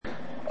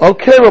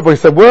Okay, Rabbi,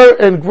 so we're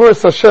in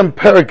Gevuros Hashem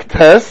Perek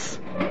Tes,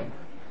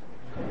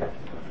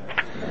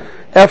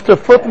 after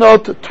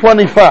footnote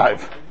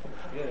 25.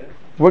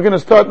 We're going to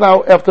start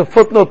now after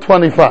footnote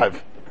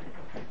 25.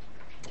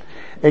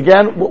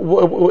 Again,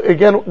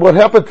 what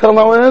happened till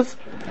now is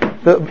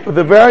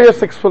the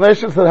various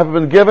explanations that have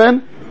been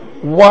given.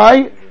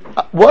 Why?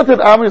 What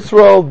did Am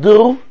Yisrael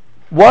do?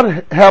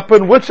 What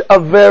happened? Which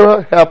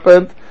avera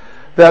happened?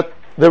 That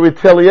the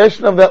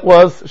retaliation of that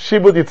was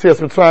Shibud Yitzias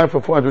Mitzrayim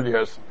for 400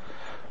 years.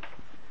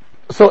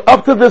 So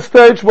up to this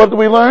stage, what did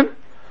we learn?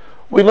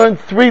 We learned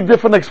three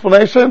different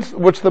explanations,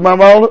 which the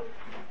Maharal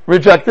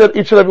rejected,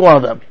 each and every one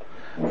of them.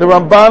 The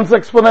Ramban's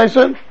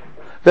explanation,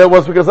 that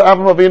was because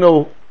Avraham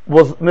Avinu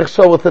was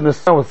nichshel within his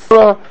son with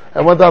Sarah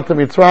and went down to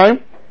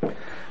Mitzrayim,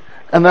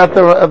 and that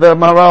the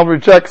Maharal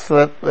rejects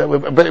that.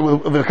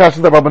 The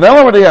question that Rabban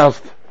already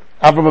asked,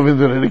 Avraham Avinu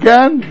did it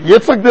again.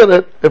 Yitzchak did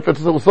it. If it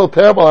was so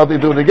terrible, how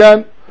did he do it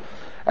again?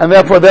 And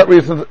therefore, that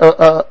reason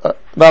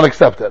not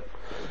accepted.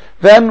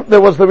 Then there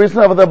was the reason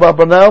of the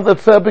Rabbanel that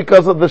said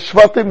because of the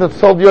Shvatim that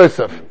sold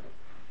Yosef.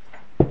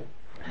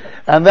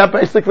 And that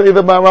basically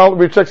the Maharal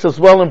rejects as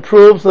well and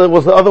proves that it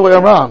was the other way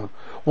around.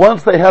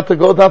 Once they had to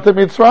go down to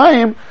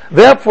Mitzrayim,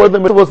 therefore the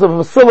Mitzvah was a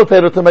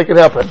facilitator to make it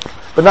happen,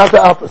 but not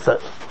the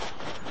opposite.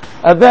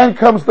 And then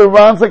comes the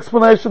Ran's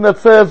explanation that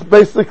says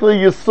basically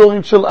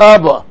Yisurin Shel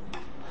Abba.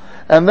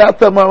 And that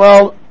the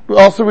Maharal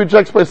also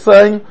rejects by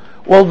saying,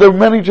 well, there are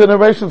many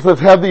generations that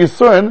had the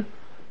Yisurin,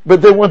 but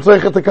they weren't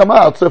zeicha to come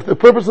out. So if the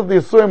purpose of the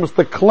Yisurim was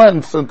to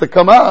cleanse and to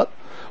come out,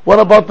 what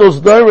about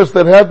those Dairis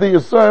that had the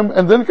Yisurim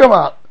and didn't come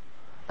out?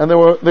 And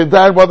they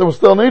died while they were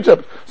still in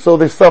Egypt. So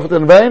they suffered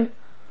in vain?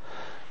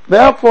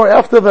 Therefore,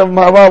 after the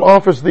Maharal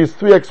offers these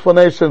three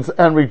explanations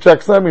and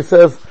rejects them, he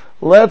says,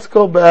 let's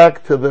go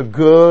back to the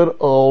good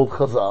old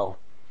Chazal.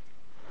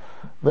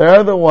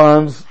 They're the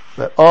ones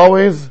that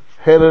always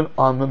hit it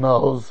on the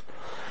nose.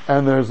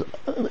 And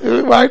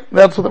right?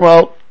 That's what the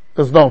Maharal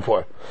is known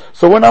for.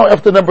 So we're now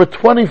after number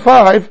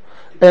 25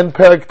 in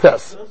Perek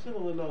Tes.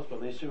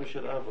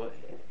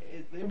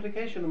 The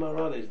implication of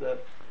Maharal is that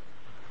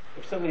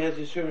if somebody has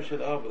Yisurim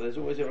Shel Abba, there's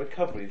always a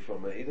recovery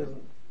from it. He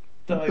doesn't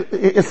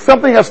die.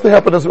 Something has to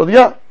happen as well.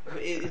 Yeah.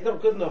 It's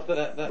not good enough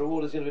that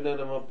reward is going to be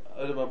Olam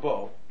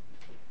Haba,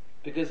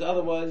 because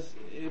otherwise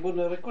it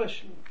wouldn't have a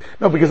question.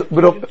 No, because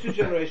two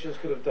generations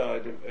could have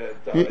died.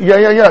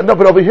 Yeah. No,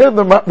 but over here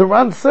the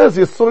Ran says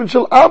Yisurim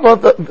Shel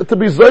Abba to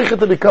be zeicha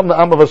to become the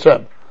Am of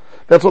Hashem.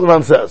 That's what the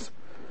Ran says.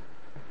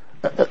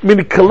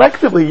 Meaning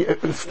collectively,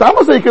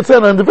 Stamazah you could say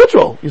an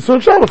individual.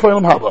 Yisurin Shel Abba for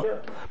Olam Haba. Yeah.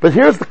 But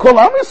here's the Kol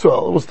Am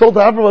Yisrael. It was told to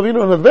Avraham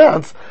Avinu in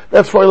advance.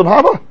 That's for Olam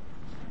Haba.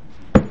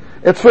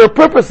 It's for a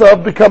purpose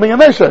of becoming a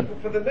nation.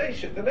 For the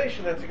nation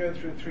had to go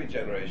through three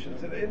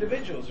generations. And the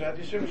individuals who had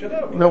Yisurin Shel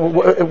Abba. No,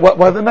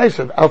 why the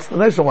nation? Out the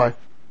nation, why?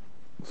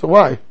 So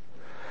why?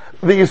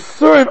 The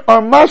Yisurin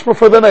are mashma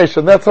for the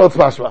nation. That's how it's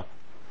mashma.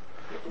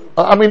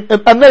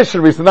 A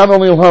nation reason, not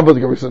only a Haba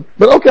reason.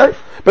 But okay.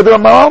 But the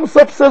Maharal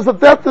himself says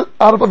that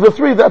out of the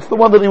three, that's the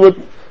one that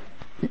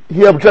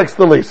he objects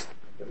the least.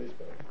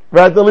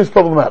 Right? The least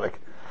problematic.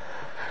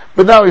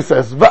 But now he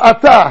says,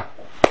 Va'ata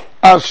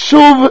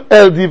ashuv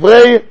el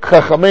divrei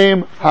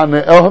chachamim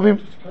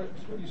hane'ohavim.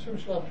 Yisurim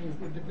Shel Abba means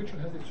the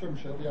individual has the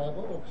Yisurim Shel Abba,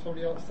 or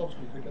somebody else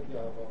subsequently get the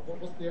Abba.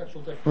 What's the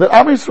actual difference? The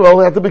Am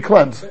Yisrael had to be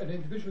cleansed. But an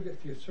individual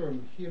gets the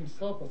Yisurim, he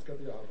himself must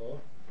get the Abba.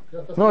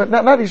 No,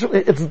 not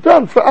Yisurim. It's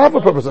done for Abba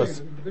purposes.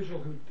 The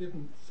individual who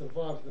didn't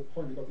survive to the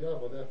point he got the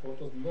Abba, therefore it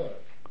doesn't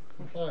work.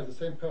 Implies the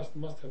same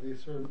person must have the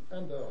Yisurim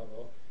and the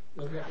Abba.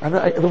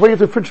 The way you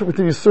differentiate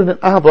between Yisurin and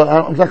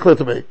Abba, it's not clear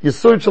to me.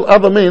 Yisurin Shel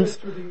Abba means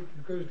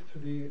it goes to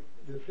the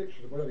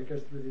affliction, or whatever. It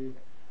goes through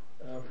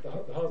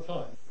the hard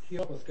time. He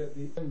must get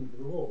the end,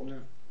 the reward. Yeah.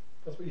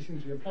 That's what he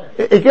seems to be implying.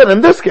 Again,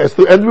 in this case,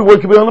 the end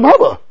reward could be on the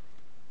Haba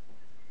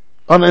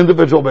on an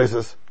individual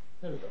basis.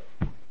 There we go.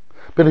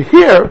 But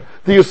here,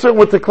 the Yisurin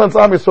went to cleanse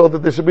Am Yisrael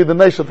that there should be the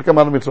nation to come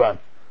out of Mitzrayim.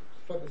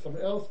 The fact that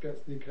somebody else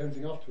gets the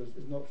cleansing afterwards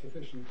is not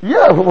sufficient.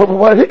 Yeah,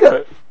 why did he get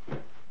it?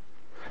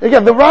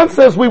 Again, the Ran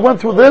says we went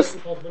through this.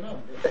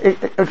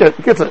 Okay,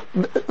 gets it.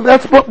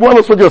 That's more or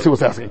less what Yossi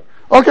was asking.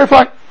 Okay,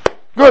 fine.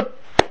 Good.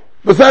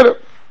 Beseder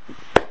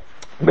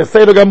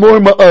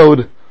Gamur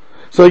Ma'od.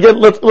 So again,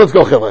 let's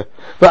go Chile.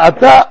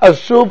 Va'ata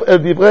ashuv el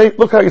divrei.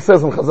 Look how he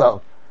says in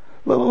Chazal.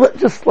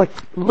 Just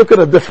look at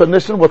a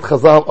definition what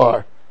Chazal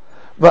are.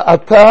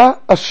 Va'ata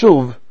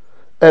ashuv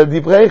el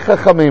divrei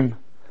chachamim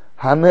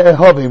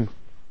hane'ehovim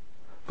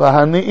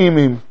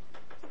v'hani'imim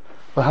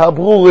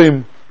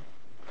v'habrurim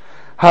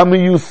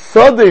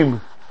hamiyusodim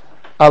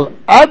al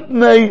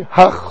adnei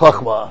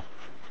hachachma.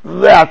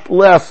 That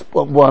last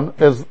one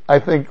is, I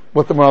think,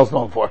 what the Maharal is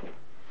known for.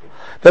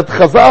 That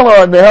Chazal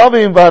are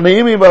nehavim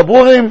v'hani'imim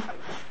v'habrurim.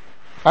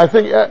 I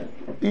think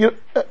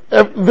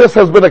this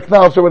has been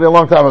acknowledged already a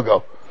long time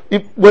ago,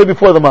 way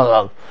before the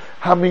Maharal.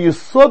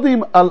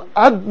 Hamiyusodim al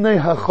adnei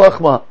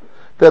hachachma.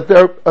 that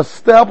they're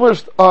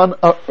established on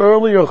an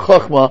earlier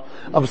chachma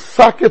of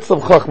sockets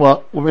of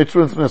chachma which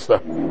means mister.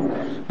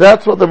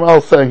 That's what the Maharal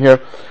is saying here.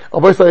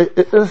 I'll say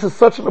this is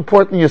such an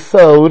important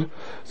yesod.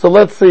 So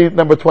let's see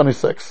number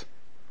 26.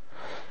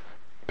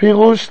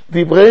 Pirush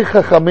divrei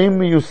chachamim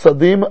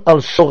miyusadim al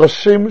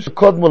shorashim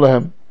shekodmu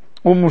lahem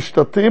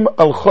umushtatim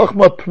al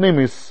chachma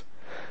pnimis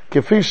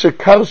kefi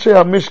shekarshei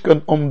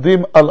hamishkan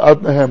omdim al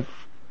adnehem.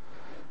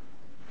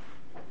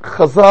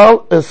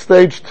 Chazal is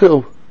stage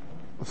 2.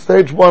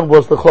 Stage 1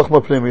 was the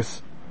chachma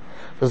pnimis.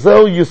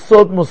 V'zeu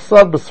yisod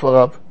musad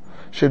b'sfarav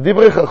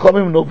shedivrei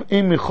chachamim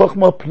nov'im mi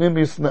chachma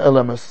pnimis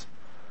ne'elemes.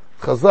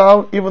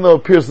 Chazal, even though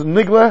it appears in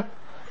Nigla,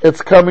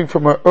 it's coming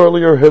from an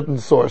earlier hidden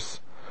source.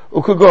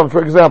 Ukugon,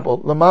 for example,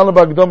 Lamala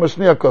Bagdom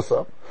Shnia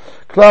Kosa,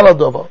 Klala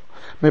Dovo,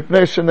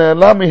 Mipnei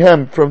Shene'ela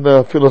Mihem from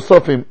the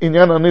Philosophim,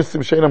 Inyan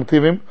Anisim Sheinam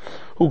Tivim,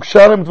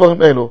 Uksharim Dvarim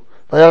Elu,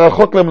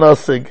 Vayarachot Lem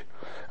La'asig.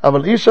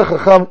 Aval Isha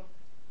Chacham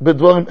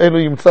Bedvarim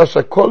Elu Yimtza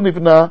Shakol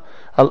Nivna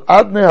Al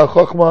Adnei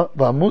HaChochma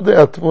V'amudei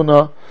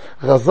HaTvuna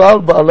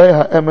Chazal Ba'alei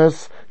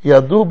HaEmes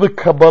Yadu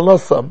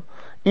B'Kabbalasam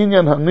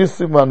Inyan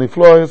Hanisim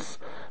V'Aniflois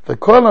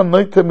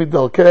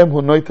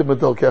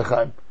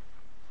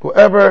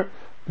Whoever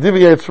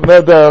deviates from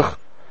their derech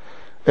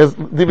is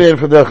deviating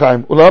from their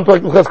chaim.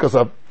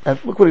 And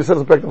look what he says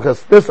in Pektim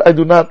Ches. This I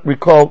do not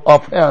recall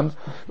offhand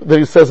that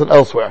he says it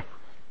elsewhere.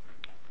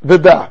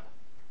 V'da.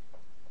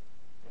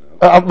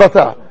 Al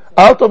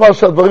tomar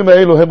shadvarim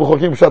ha'elu hem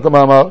uchokim pshat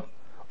ha'ma'amar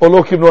or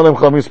lo kivnu alem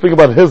chachamim. Speak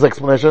about his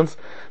explanations.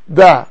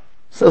 Da,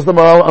 says the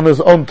Maharal on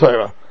his own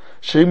Torah.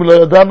 She'im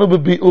lo yadanu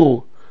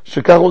b'bi'ur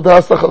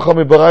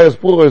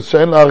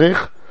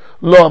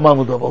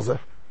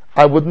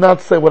I would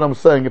not say what I'm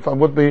saying if I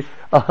would be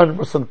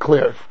 100%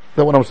 clear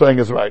that what I'm saying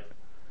is right.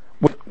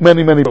 With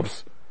many, many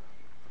proofs.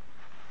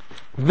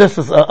 This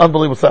is an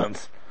unbelievable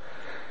sentence.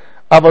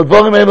 אבל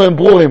דברים אלו הם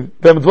ברורים,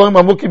 והם דברים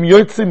עמוקים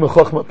יוצאים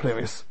מחוכמה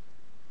פנימית.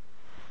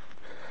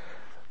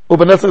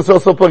 ובנצר ישראל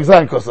סוף פרק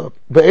זין כוסות.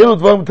 באלו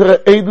דברים תראה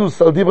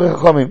עדוס על דברי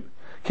חכמים,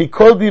 כי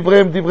כל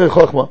דבריהם דברי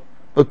חוכמה,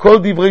 וכל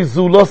דברי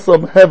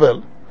זולוסם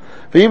הבל.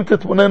 ואם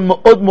תתבונן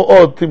מאוד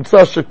מאוד,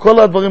 תמצא שכל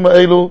הדברים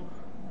האלו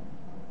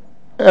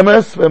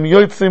אמס, והם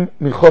יוצאים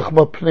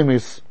מחוכמה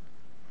פנימיס.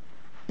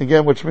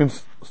 Again, which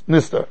means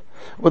נסתר.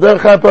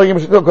 ובדרך חיים פרקים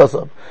שתו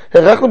כוסם.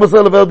 הרחנו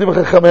בזה לבאר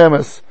דברי חכמי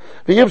אמס.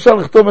 ואי אפשר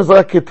לכתוב את זה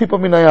רק כטיפה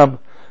מן הים.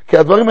 כי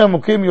הדברים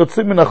העמוקים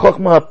יוצאים מן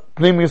החוכמה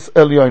הפנימיס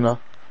עליונה.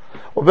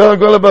 עובר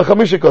הגול לבאר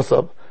חמישי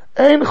כוסם.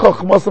 אין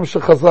חוכמוסם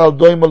שחז"ל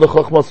דוימה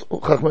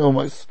לחוכמי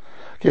אומייס.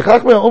 כי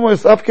חכמי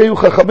אומייס אף כי היו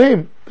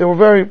חכמים. They were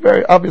very,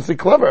 very obviously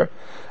clever.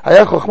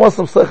 היה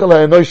חוכמוסם שכל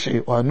האנושי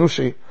או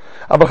האנושי,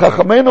 אבל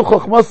חכמינו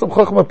חוכמוסם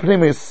חוכמה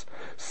פנימיס,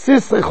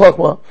 סיסרי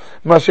חוכמה,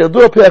 מה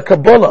שידוע פי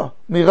הקבולה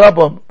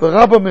מרבם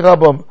ורבם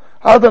מרבם,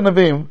 עד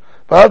הנביאים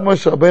ועד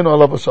משה רבנו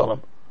עליו השלום.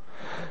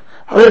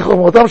 הרי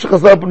חוכמתם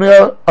שחז"ל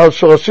בנויה על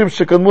שורשים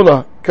שקדמו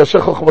לה, כאשר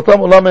חוכמתם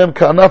עולה מהם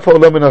כענף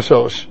העולה מן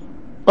השורש.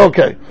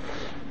 Okay.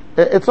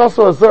 It's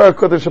also a Zohar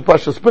Kodesh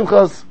Pashas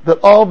Pinchas that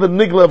all the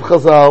nigla of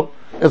Chazal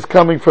is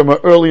coming from an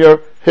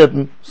earlier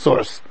hidden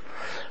source.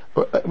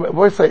 That's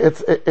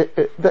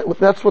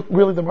what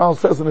really the Maharal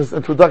says in his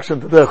introduction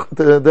to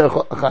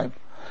the Chaim.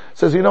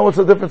 Says, you know what's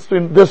the difference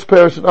between this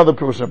parish and other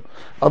Purushim?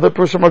 Other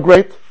Purushim are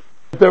great.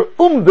 They're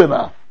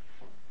umdina.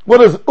 What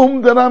does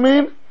umdina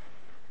mean?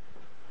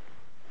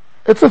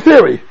 It's a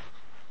theory.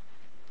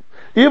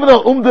 Even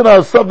though umdina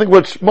is something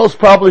which most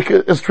probably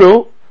is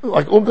true,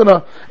 like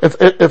umdina, it's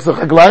a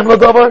chaglaim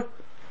l'davar,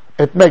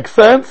 it makes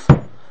sense,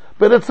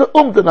 but it's a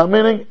umdina,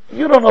 meaning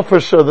you don't know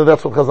for sure that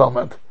that's what Chazal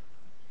meant.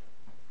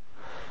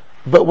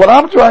 But what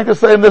I'm trying to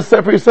say in this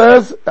Sefer, he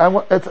says,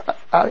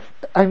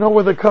 I know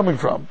where they're coming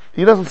from.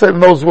 He doesn't say it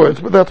in those words,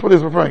 but that's what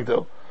he's referring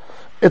to.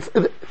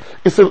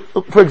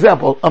 For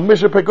example, a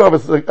Mishnah Pekov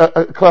is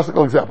a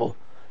classical example.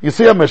 You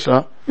see a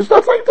Mishnah, you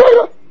start saying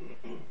Torah.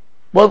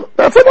 Well,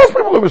 that's how most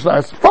people do Mishnah.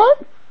 It's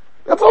fine.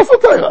 That's also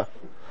Torah.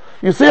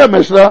 You see a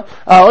Mishnah,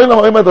 so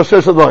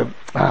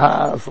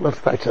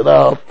let's touch it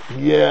up.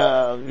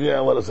 Yeah,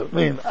 what does it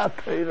mean?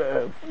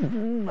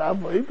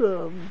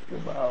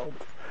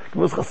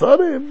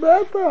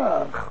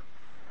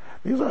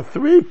 These are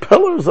 3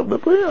 pillars of the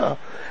Bria.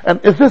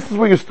 And if this is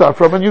where you start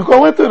from, and you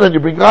go into it, and you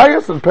bring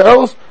ayahs and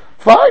pearls,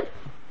 fine.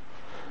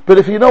 But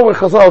if you know where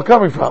Chazal are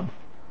coming from,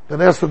 then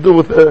it has to do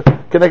with the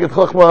Keneged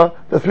Chochma,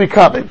 the 3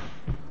 Kamim.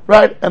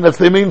 Right? And that's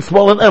they mean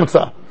small and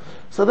emtza.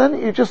 So then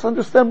you just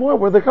understand more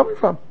where they're coming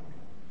from.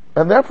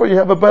 And therefore you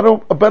have a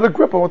better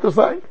grip on what they're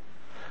saying.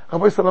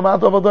 I'm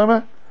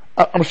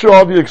sure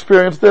all of you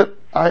experienced it.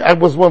 I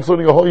was once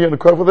learning a whole year in the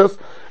course for this.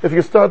 If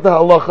you start the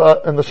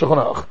halacha and the Shulchan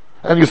Aruch,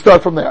 and you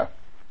start from there,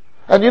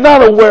 and you're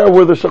not aware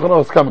where the Shulchan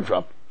Aruch is coming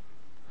from,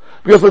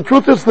 because the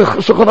truth is the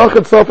Shulchan Aruch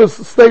itself is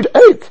stage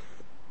 8.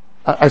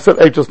 I said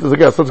 8 just as a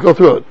guess. Let's go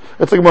through it.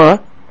 It's a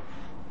Gemara,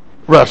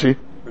 Rashi,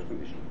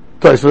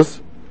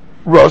 Tosfos,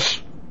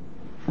 Rosh,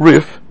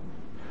 Rif,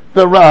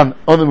 the Ran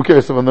on the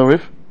Mukhersev on the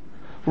Rif,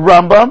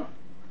 Rambam,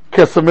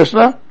 Kesef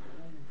Mishnah,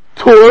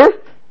 Tur,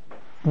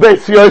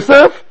 Beis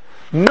Yosef.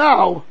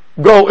 Now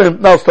go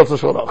in. Now starts the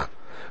Shulchan Aruch.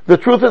 The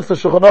truth is the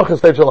Shulchan Aruch is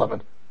stage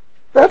 11.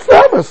 That's the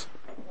Amos.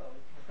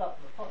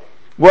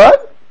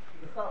 What?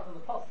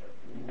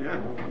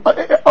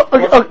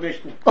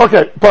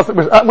 Okay,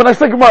 when I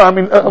say Gemara, I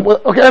mean,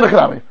 okay,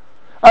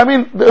 I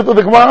mean, the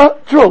Gemara,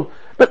 true.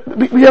 But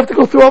we have to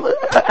go through all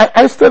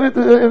I studied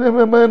in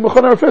Mechon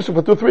HaRefeshim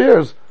for 2-3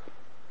 years.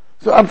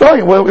 So I'm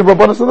telling you, we're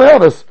Rabbanos and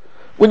Leonis.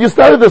 When you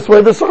study this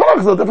way, the Shulchan Aruch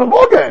is a different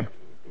ballgame.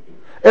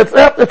 It's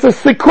a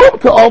sikum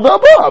to all the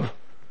above.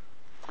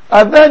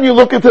 And then you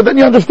look into, then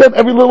you understand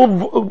every little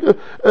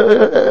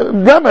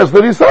remez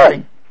that he's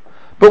saying.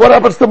 But what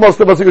happens to most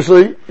of us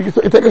usually, you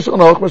take a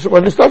Shulchan Aruch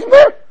when you start from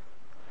there.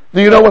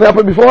 Do you know what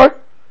happened before?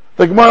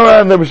 The Gemara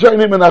and the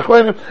Rishonim and the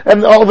Achronim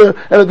and all the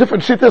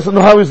different shittas and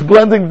how he's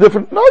blending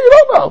different. No, you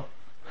don't know.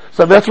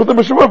 So that's what the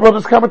Mishabura brought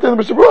his commentary in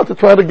the Mishabura to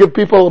try to give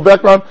people a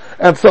background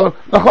and so on.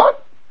 Nachon?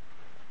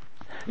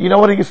 You know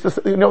what he used to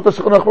say? You know what the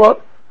Shulchan Aruch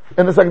wrote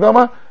in the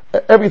Sakdama?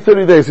 Every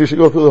 30 days you should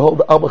go through the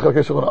whole Arba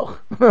Chalkei Shulchan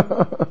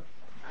Aruch.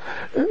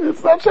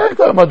 It's not Sheikh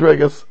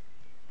Madrigas.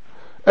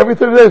 Every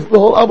 30 days the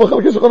whole Arba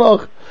Chalkei Shulchan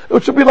Aruch.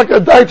 It should be like a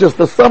digest,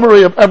 a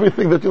summary of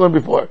everything that you learned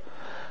before.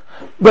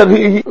 But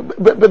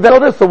but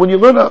that is, so when you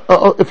learn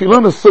if you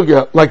learn a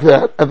sugya like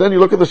that, and then you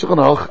look at the Shulchan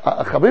Aruch,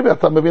 Chabibi,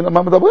 Atam Mevin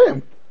Ma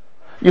Medabrim.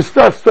 You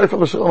start straight from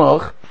the Shulchan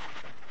Aruch.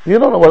 You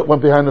don't know what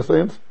went behind the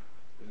scenes.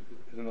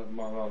 Isn't that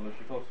Maharal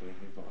he's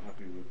not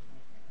happy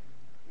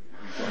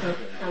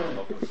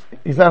with?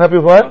 He's not happy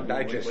with what?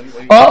 Digest.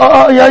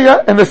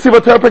 Yeah. And the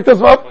Siva Torah picked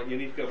us up. You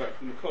need to go back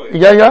to the Koy.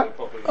 Yeah.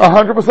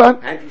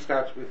 100%. And he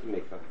starts with the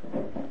mikvah.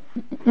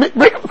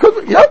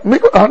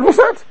 Mikvah,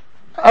 100%.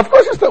 Of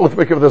course you start with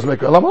mikvah of this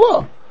mikvah.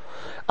 Lama.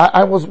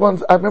 I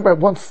remember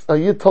once, a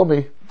Yid told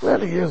me,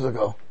 many years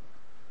ago,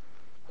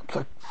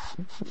 like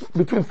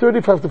between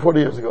 35 to 40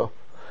 years ago,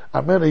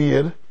 I met a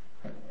Yid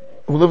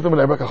who lived in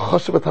Menebrak, a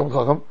Choshev Talmid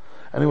Chacham,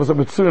 and he was a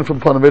Mitzurin from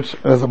Panovich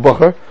as a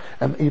Bocher,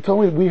 and he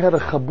told me we had a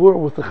Chabur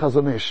with the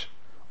Chazon Ish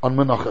on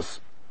Menachos.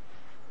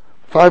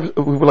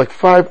 We were like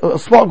a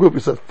small group, he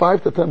said,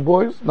 5 to 10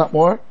 boys, not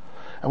more,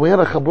 and we had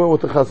a Chabur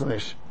with the Chazon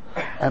Ish.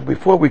 And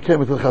before we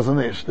came into the Chazon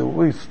Ish,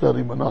 we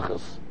studied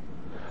Menachos.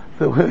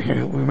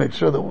 We made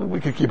sure that we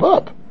could keep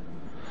up.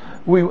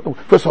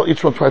 First of all,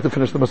 each one tried to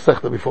finish the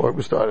Masechta before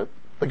we started.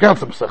 The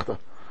ganze Masechta.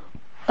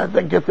 And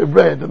then get the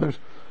bread,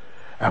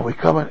 and we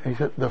come in, and he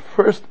said, the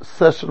first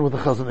session with the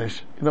Chazon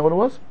Ish, you know what it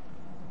was?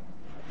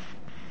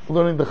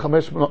 Learning the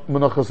Chamesh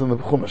Menachos in the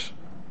Chumash.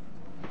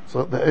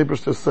 So the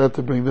Abrish just said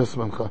to bring this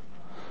mincha,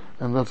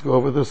 and let's go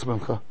over this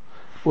mincha.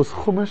 It was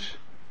Chumash,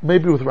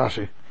 maybe with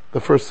Rashi, the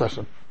first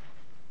session.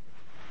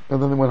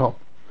 And then they went home.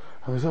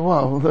 And they said,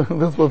 wow,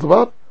 that's what it's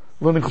about?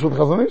 Learning Chashut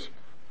Chazon Ish?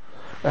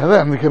 And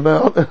then they came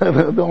down,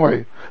 don't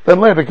worry.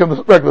 Then later came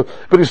the regular.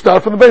 But you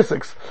start from the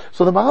basics.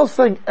 So the Maharal is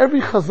saying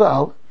every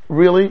Chazal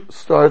really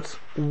starts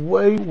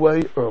way,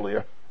 way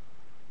earlier.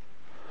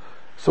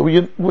 So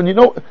when you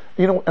know,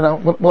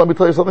 and let me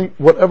tell you something,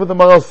 whatever the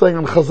Maharal is saying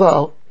on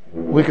Chazal,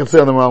 we can say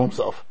on the Maharal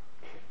himself.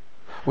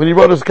 When he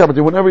wrote his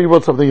commentary, whenever he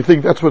wrote something, you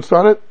think that's where it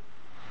started?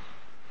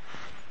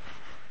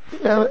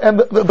 And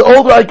the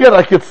older I get,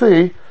 I could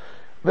see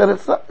that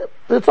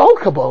it's all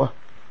Kabbalah.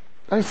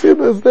 I see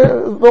this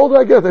there. The older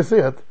I get, I see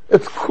it.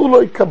 It's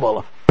Kuloi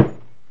Kabbalah.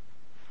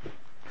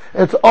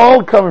 It's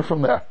all coming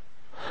from there.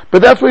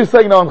 But that's what he's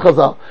saying now in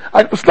Chazal.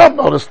 Stop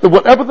notice that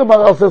whatever the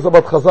Maharal says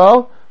about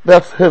Chazal,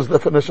 that's his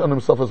definition on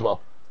himself as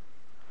well.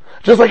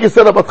 Just like he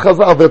said about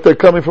Chazal, that they're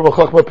coming from a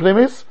Chochmah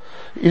Pnimis,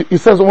 he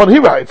says what he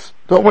writes.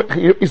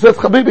 He says,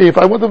 Chabibi, if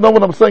I wouldn't have known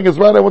what I'm saying is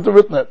right, I wouldn't have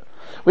written it.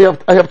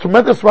 I have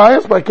tremendous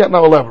rayas, but I can't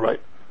now elaborate.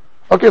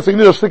 Okay, so you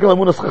need a shtickle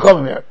amunas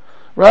chachamim here.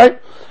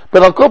 Right?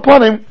 But I'll call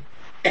upon him,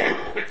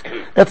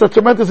 it's a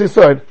tremendous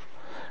insight.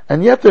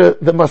 And yet the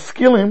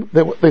maskilim,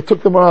 they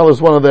took the Maharal as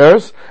one of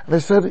theirs, and they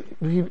said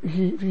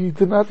he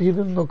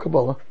didn't know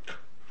Kabbalah.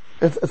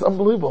 It's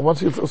unbelievable.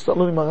 Once you start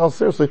learning Maharal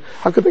seriously,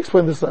 how could they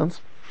explain this sentence?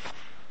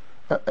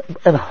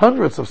 And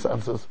hundreds of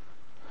sentences.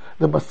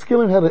 The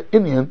maskilim had an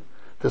Indian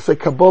to say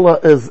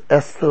Kabbalah is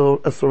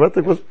esoteric.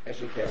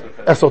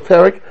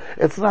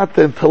 It's not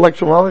the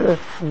intellectual.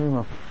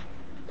 No.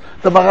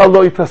 The Maharal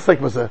lo yitasek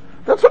b'zeh.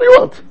 That's what he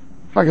wrote.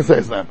 I can say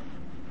his name.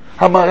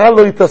 HaMaharal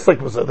lo yitasek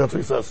b'zeh. That's what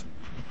he says.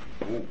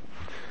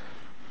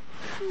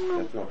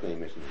 That's not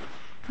name, isn't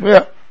it?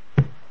 Yeah.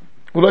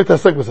 Lo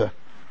yitasek b'zeh.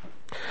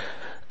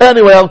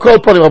 Anyway, I'll call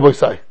upon him, Abu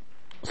Yisai.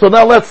 So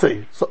now let's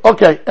see. So,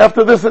 okay,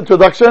 after this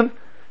introduction,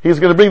 he's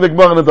going to bring the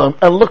Gemara in the Dome,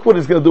 and look what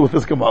he's going to do with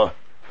this Gemara.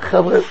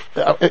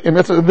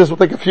 This will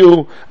take a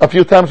few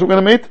times we're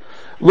going to meet.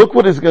 Look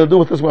what he's going to do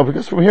with this Gemara,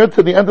 because from here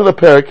to the end of the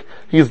parak,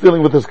 he's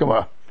dealing with this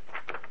Gemara.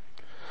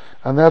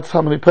 And that's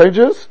how many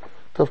pages?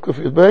 Tavkuf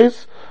Yud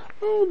Beis,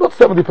 about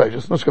 70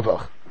 pages.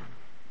 Nushkafach.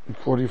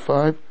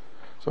 45,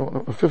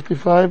 so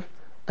 55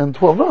 and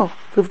 12. No,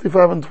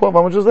 55 and 12.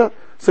 How much is that?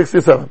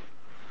 67.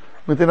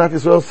 Medinat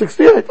Yisrael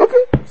 68.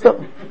 Okay,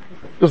 7.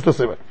 Just the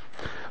same.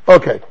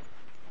 Okay.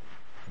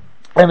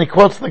 And he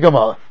quotes the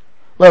Gemara.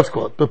 Let's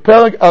quote.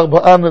 Beperek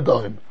Arba'an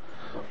Nedarim.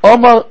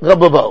 Omar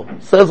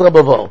Rabbaval. Says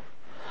Rabbaval.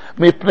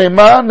 Mipnei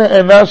ma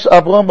ne'enash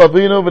Avram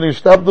Avinu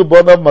v'nishtabdu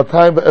bonav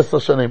 210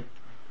 shanim.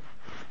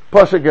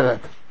 Pasha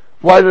Geret.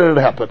 Why did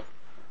it happen?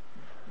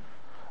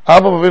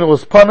 Avraham Avinu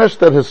was punished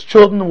that his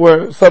children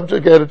were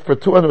subjugated for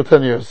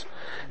 210 years.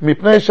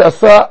 Mipnei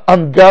Shasa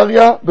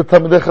Angaria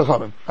b'Talmidei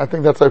Chachamim. I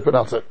think that's how you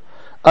pronounce it.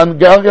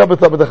 Angaria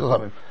b'Talmidei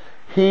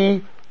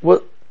Chachamim.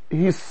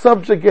 He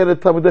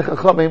subjugated Talmidei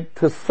Chachamim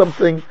to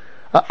something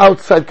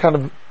outside kind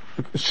of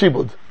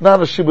shibud. Not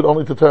a shibud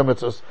only to Torah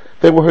mitzvahs.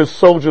 They were his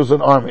soldiers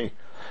and army.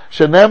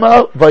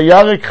 Shenemar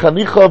vayarik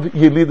chanichav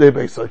yilidei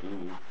beisai.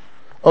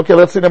 Okay,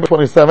 let's see number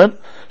 27.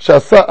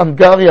 Shasa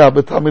Angaria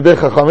b'Talmidei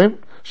Chachamim.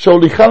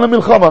 Sholichan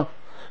lemilchama,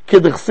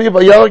 kidechsiv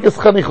ayarik es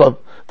chanichav.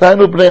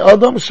 Tainu bnei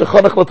adam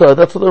shechanach l'Torah.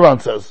 That's what the Ran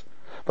says.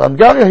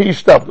 V'angaria he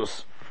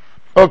ishtabdus.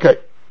 Okay,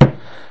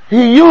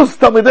 he used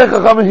Talmidei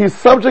Chachamim. He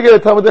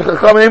subjugated Talmidei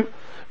Chachamim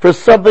for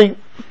something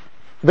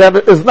that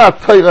is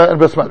not Torah and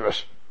Bes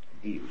Medrash.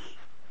 Giyus.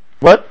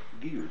 What?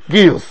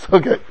 Giyus.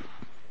 Okay,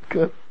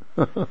 good.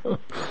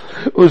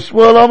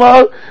 Ushmuel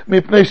Amar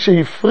mipnei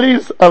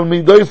shehifriz al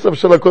midosav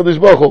shel HaKadosh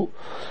Baruch Hu,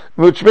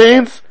 which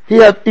means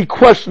he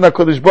questioned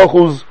HaKadosh Baruch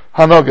Hu's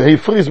Hanaga. He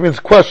freeze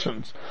means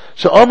questions.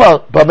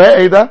 She'omar,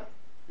 Bameh Eda?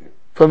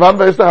 For man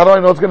ve'esta, how do I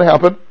know what's going to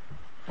happen?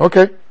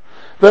 Okay.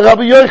 The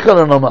Rabbi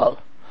Yochanan Omar,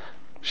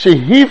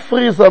 Shehi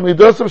freeze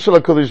amidosav shel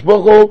HaKadosh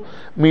Baruch Hu,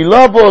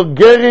 milavo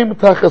gerim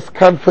tachas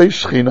kanfei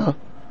shchina,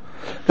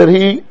 that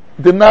he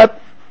did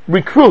not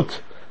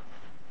recruit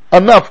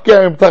enough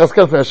gerim tachas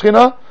kanfei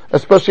shchina,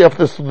 especially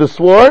after this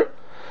war.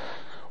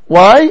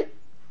 Why?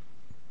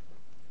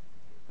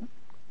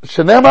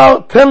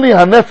 Shenemar, ten li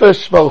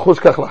hanefesh v'aruchush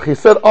kachlach. He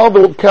said, all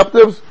the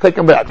captives, take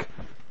them back.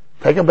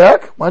 Take them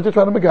back? Why aren't you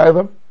trying to beguile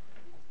them?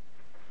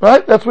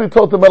 Right? That's what he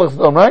told the Melech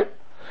Sodom, right?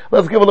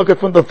 Let's give a look at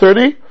from the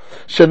 30.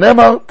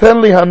 Shenemar,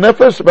 ten li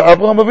hanefesh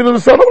v'Avraham Avinu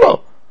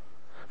l'sanamlo.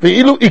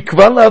 V'ilu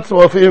ikvan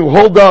la'atzmo, if you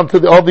hold on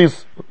to all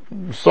these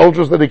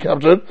soldiers that he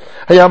captured,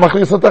 hayam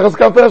machlis tachas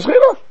kanfei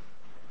hashchina.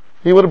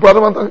 He would have brought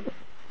them on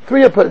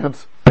 3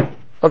 opinions.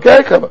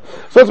 Okay? So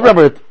let's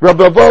remember it.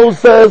 Rabbi Avo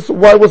says,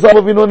 why was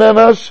Avinu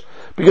nenash?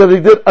 Because he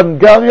did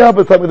Angaria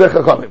b'Talmidei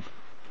Chachamim.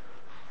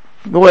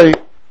 The way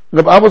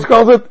Rabbi Amos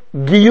calls it,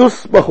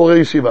 Giyus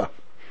b'chorei yeshiva.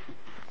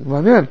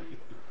 Manyan.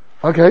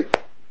 Okay.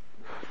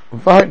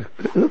 Fine.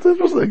 That's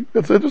interesting.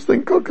 That's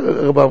interesting,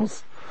 Rabbi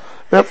Amos.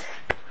 That's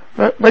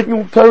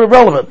making Torah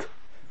relevant.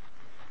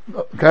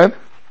 Okay?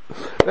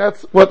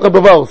 That's what Rabbi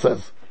Avo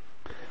says.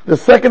 The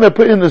second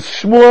opinion is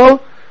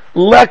Shmuel,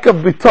 lack of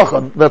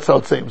bitachon. That's how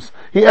it seems.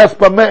 He asked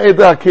Bameh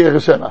Eda ki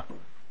Yereshena.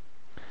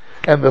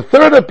 And the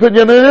third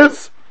opinion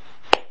is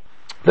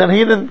then he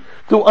didn't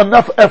do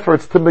enough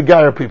efforts to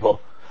megayer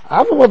people.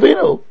 Avraham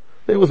Avinu,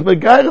 there was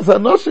megayers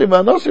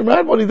anoshim,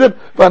 right? What he did,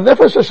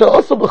 v'anefesh asher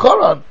osa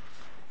b'charan.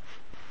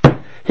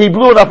 He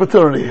blew an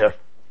opportunity here.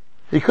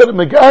 He couldn't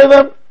megayer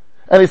them,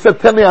 and he said,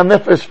 "Ten li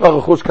hanefesh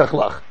v'aruchush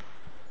kachlach."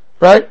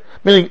 Right?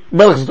 Meaning,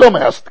 Melech Sodom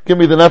asked, "Give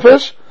me the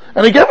nefesh,"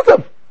 and he gave it to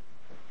him.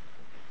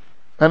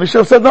 And he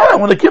should have said, "No, I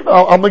want to keep them.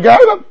 I'll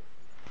megayer them."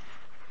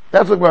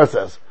 That's what Gemara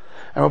says.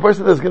 And one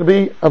person, there's going to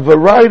be a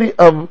variety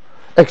of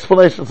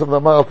explanations of the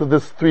Maharal to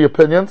these 3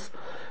 opinions.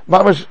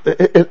 Mamash,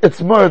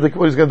 it's Moedik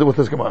what he's going to do with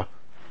this Gemara.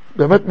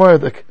 Bemet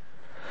Moedik.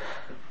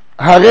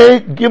 Harei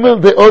Gimel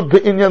De'od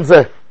Be'inyan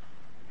Zeh.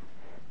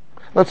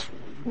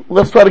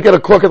 Let's try to get a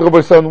clock at Rabbi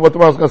Yisrael what the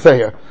Maharal is going to say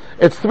here.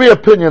 It's 3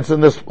 opinions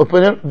in this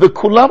opinion. The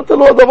Kulam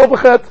Telo Adav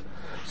B'Chet.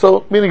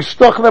 So, meaning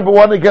Shtoch number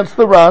 1 against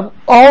the Ran.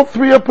 All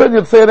 3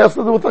 opinions say it has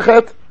to do with the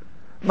Chet.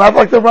 Not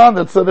like the Ran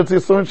that said it's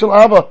Yisurin Shel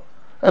Ava.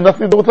 And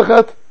nothing to do with the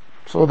Chet.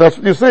 So that's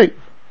what you see.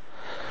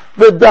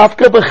 The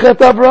Dafka b'Chet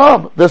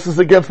Avraham. This is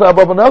against the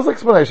Abba Banel's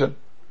explanation.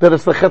 That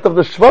it's the Chet of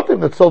the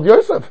Shvatim that sold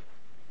Yosef.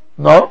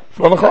 No,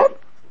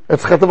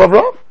 it's Chet of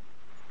Avraham.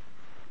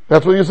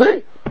 That's what you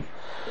see.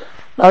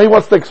 Now he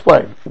wants to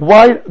explain.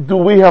 Why do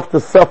we have to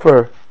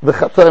suffer the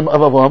Chatam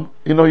of Avraham?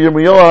 You know,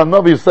 Yirmiyahu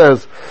Hanavi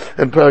says,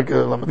 in Perak,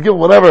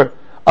 whatever,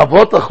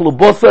 Avotach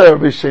luboser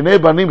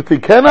v'shenei banim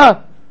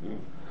tikena?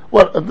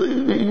 What,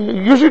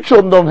 usually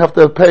children don't have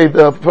to pay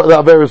for the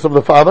Averis of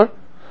the father.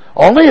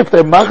 Only if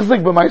they're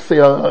machzik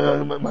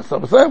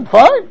b'maisei,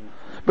 fine.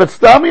 But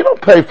stam, you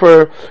don't pay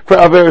for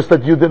Averis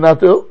that you did not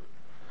do.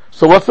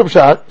 So what's the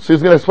pshat? So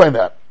he's going to explain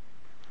that.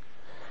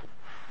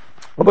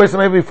 But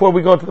maybe before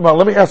we go into the Maharal,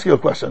 let me ask you a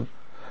question.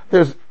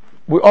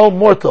 We're all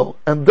mortal,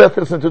 and death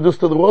is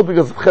introduced to the world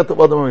because of Chet of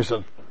Adam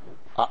Rishon.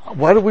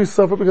 Why do we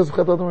suffer because of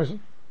Chet of Adam Rishon?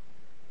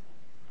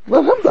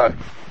 Let him die.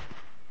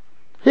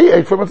 He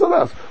ate from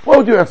Mitzadas. Why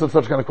would you answer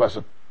such kind of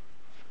question?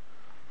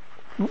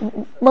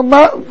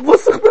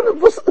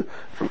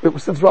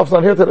 Since Ralph's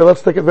not here today,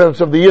 let's take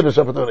advantage of the Yiddish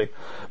opportunity.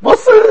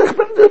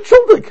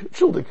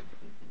 Schuldig.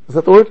 Is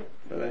that the word?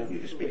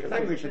 You speak a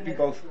language that we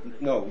both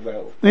know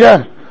well.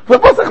 Yeah.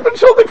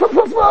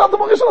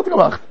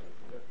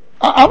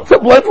 I'm to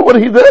blame for what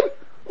he did?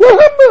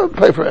 Let him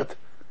pay for it.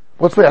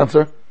 What's the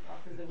answer?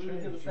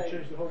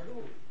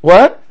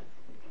 What?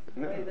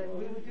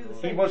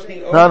 He was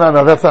the only,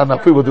 no, that's not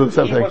enough. We will do the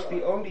same thing. He was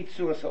the only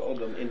Tzur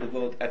Sa'odom in the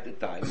world at the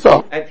time.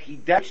 So, and he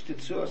dashed the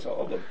Tzur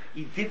Sa'odom.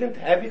 He didn't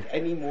have it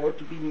anymore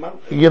to be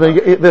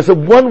mounted. There's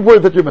one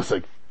word that you're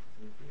missing.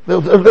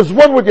 There's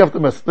one word you have to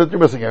miss, that you're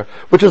missing here,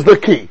 which is the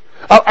key.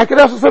 I could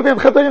ask the same thing,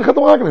 Chet Egel and Chet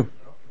Meraglim.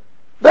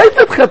 They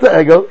did Chet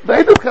Egel,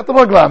 they did Chet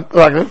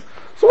Meraglim,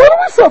 so why do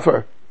we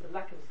suffer?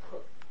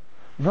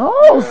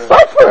 No,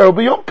 suffer,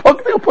 beyond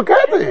Pukti or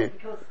Pukati.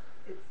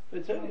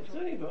 It's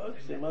only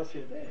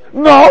there.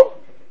 No,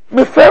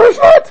 Mefer is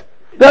not.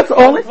 That's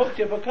only.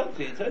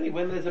 It's only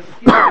when there's a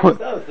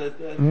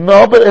particular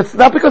No, but it's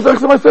not because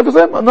Echse myself is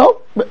him.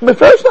 No,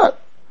 Mefer is not.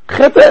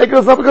 Chet Egel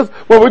is not because,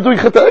 we're doing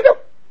Chet Egel.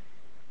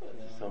 To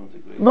some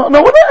degree. No,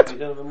 we're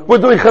not. We're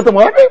doing Chet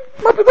Meraglim.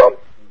 What we doing?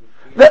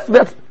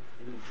 That's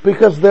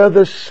because they're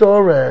the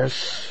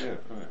shoresh.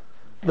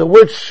 The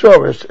word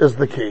shoresh is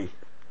the key.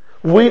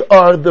 We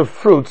are the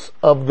fruits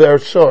of their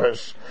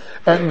shoresh.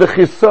 And the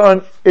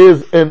chisaron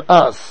is in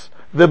us.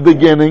 The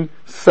beginning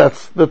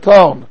sets the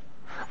tone.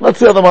 Let's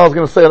see how the Maharal is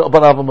going to say it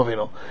about Avram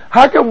Avinu.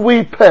 How can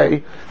we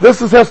pay? This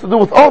has to do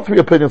with all three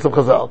opinions of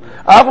Chazal.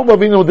 Avram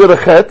Avinu did a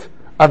chet,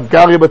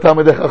 Adgari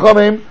b'tamidei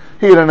chachamim.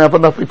 He didn't have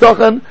enough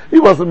bitochen. He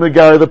wasn't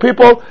megari the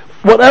people.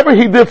 Whatever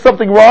he did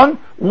something wrong,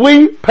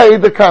 we pay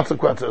the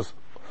consequences.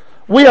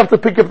 We have to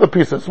pick up the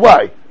pieces.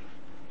 Why?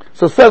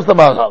 So says the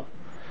Maharal.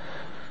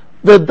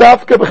 The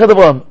dafka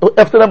b'chedavram,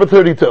 after number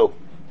 32.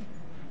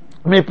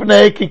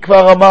 מפני כי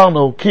כבר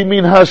אמרנו, כי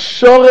מן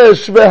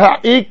השורש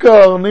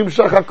והעיקר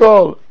נמשך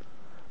הכל.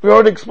 We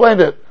already explained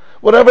it.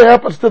 Whatever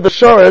happens to the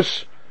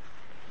shoresh,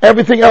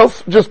 everything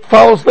else just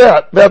follows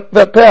that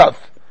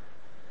path.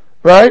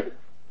 Right?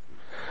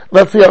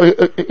 Let's see how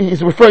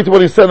he's referring to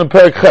what he said in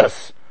Perek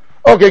Ches.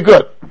 Okay,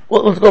 good.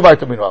 Well, let's go back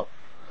to meanwhile.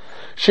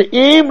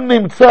 שאם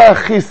נמצא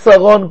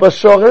חיסרון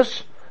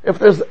בשורש, if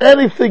there's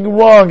anything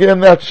wrong in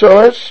that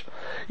shoresh,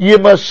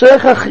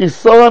 יימשך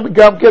החיסרון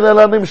גם כן אל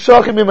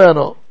הנמשוך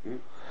ממנו.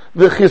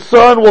 The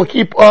chisaron will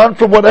keep on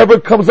from whatever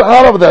comes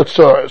out of that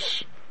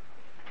shoresh.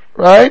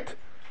 Right?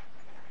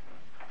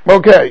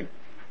 Okay.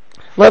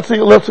 Let's give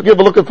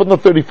a look at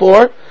footnote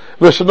 34.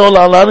 L'shano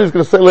la'alani is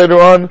going to say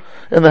later on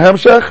in the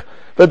Hemshech.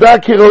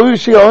 V'da ki ra'ui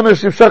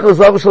she'a'onesh yimshach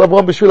l'zavu shel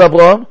Avram b'shvil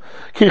Avram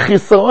ki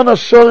chisaron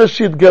ha'shoresh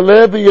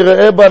yitgale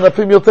v'yira'eh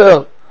ba'anafim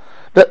yoter.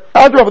 That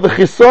the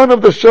chisaron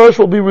of the shoresh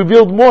will be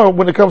revealed more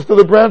when it comes to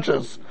the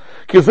branches.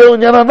 Ki zeh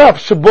unyan anaf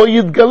shebo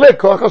yitgale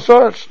koach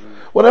ha'shoresh.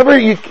 Whatever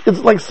it's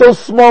like so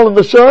small in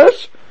the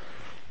shoresh,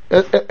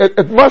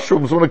 it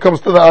mushrooms when it comes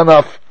to the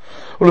anaf.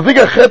 ולפי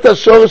כך חטא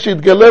השורש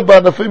יתגלה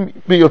בענפים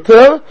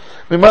ביותר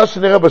ממה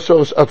שנראה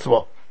בשורש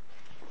עצמו.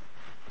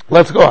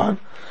 Let's go on.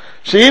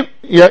 שאם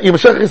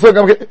ימשך חיסון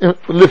גם כן,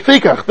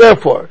 לפי כך,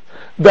 therefore,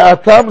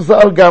 דעתם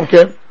ז"ל גם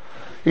כן,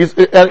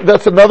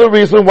 that's another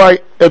reason why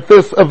at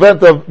this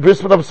event of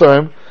בריס בין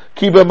הבשרים,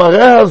 כי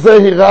במראה הזה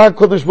הראה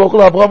הקדוש ברוך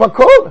הוא לאברהם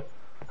הכל.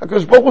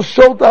 HaKadosh Baruch Hu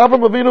showed to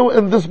Avram Avinu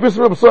in this Bris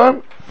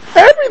Rabbeinu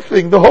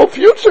everything, the whole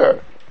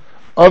future,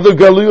 other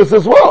galuyos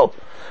as well.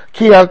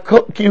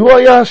 כי הוא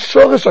היה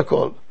שורש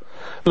הכל.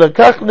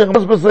 לכך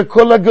נרמז בזה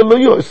כל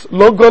הגלויוס,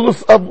 לא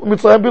גולוס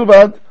מצרים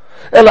בלבד,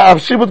 אלא אף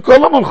שיבוד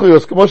כל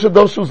המלכויוס, כמו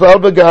שדרשו ז"ל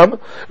וגם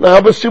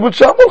לרב שיבוד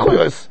שם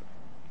מלכויוס.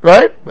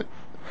 Right?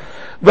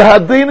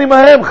 והדינים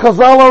ההם,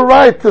 Chazal are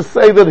right to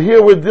say that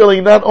here we're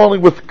dealing not only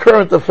with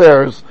current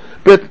affairs,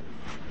 but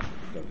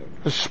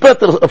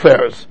später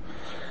affairs.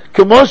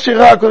 כמו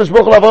שירה הקדוש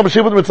ברוך הוא לאברהם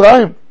בשיבוד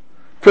מצרים,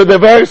 for the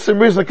very same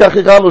reason כך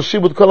יראה לו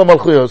שיבוד כל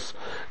המלכויוס,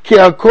 כי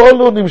הכל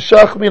הוא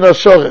נמשך מן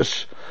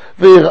השורש,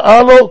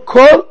 ויראה לו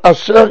כל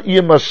אשר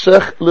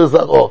יימשך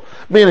לזרעו.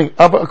 Meaning,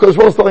 הקדוש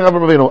ברוך הוא telling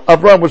Avram Avinu,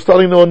 Avram, we're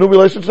starting a new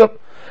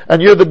relationship,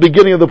 and you're the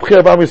beginning of the B'chir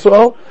of Am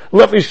Yisrael.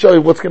 Let me show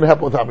you what's going to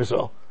happen with Am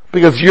Yisrael,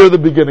 because you're the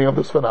beginning of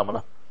this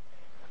phenomena.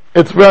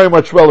 It's very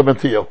much relevant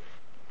to you.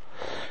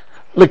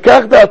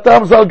 לכך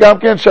דעתם ז"ל גם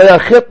כן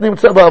שהחטא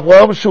נמצא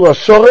באברהם שהוא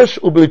השורש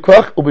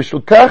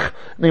ובשביל כך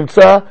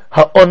נמצא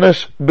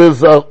העונש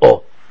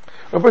בזרעו.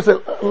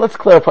 Let's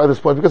clarify this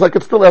point because I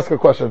could still ask a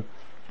question.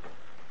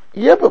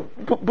 Yeah, but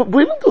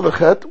we didn't do the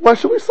chet. Why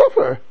should we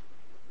suffer?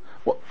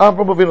 Well,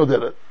 Avram Avinu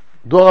did it.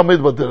 Dor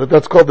HaMidbar did it.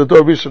 That's called the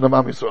Dor Rishon of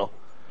Am Yisrael.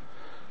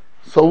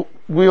 So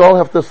we all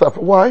have to suffer.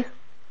 Why?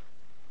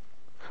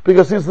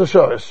 Because he's the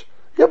shorish.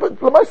 Yeah, but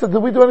Lamaisa, did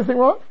we do anything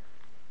wrong?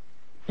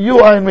 You,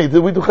 I, and me.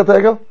 Did we do chet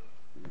egel?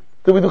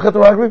 Did we do chet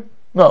meraglim?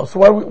 No. So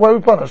why are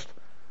we punished?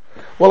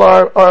 Well,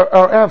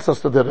 our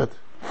ancestor did it.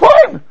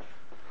 Fine.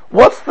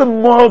 What's the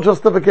moral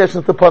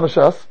justification to punish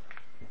us?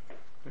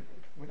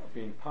 We're not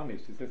being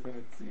punished. It's just an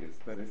excuse.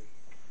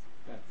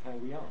 That's how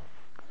we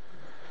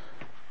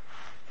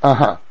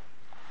are.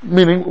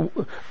 Meaning,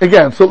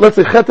 again, so let's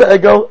say chet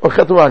egel or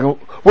chet meraglim.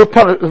 We're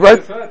punished,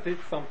 right? So that did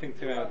something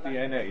to our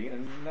DNA,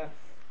 and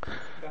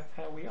that's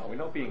how we are. We're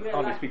not being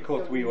punished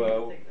because we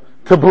were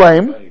to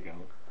blame. There you go.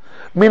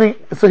 Meaning,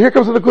 so here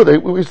comes the Nakuda.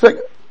 We say,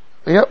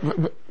 yeah,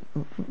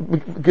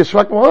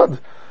 Geshmak Moad,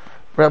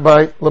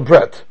 Rabbi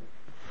Lebret.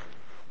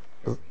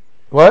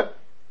 What?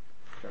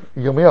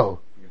 Yomiel.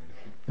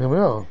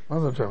 Yomiel. מה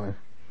זה ג'מי?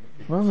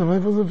 מה זה?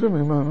 מאיפה זה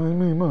ג'מי?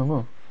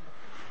 מה?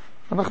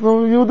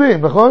 אנחנו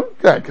יהודים, נכון?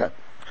 כן, כן.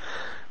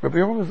 Rabbi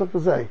Yomiel is like to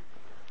say.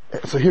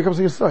 So here comes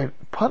the aside.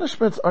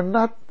 Punishments are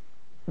not,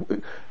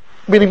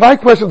 meaning my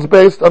question is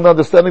based on the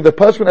understanding that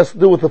punishment has to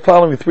do with the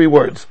following three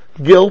words.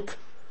 guilt,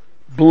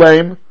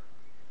 blame,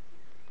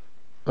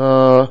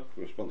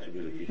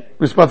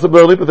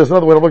 responsibility, but there's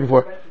another word I'm looking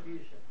for.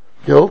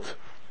 Guilt,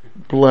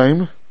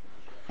 blame,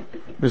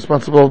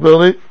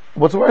 responsibility.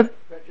 What's the word?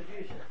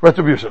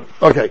 Retribution.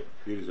 Okay.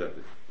 You deserve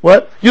it.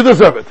 What? You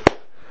deserve it.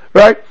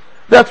 Right?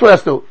 That's what it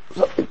has to do.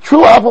 So,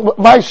 true alpha,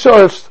 my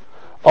shorish,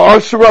 our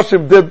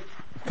shirashim did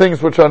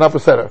things which are not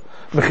beseder.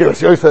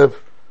 Mechilas Yosef.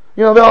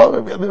 You know,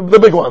 the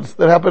big ones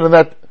that happen in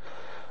that.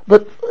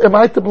 But am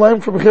I to blame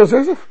for Mechilas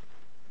Yosef?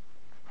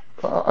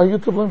 Are you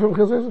to blame for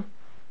Mechilas Yosef?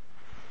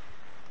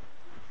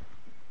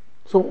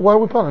 So why are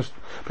we punished?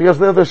 Because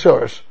they're the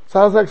shorish. So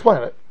how does that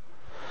explain it?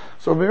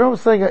 So Miriam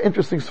is saying an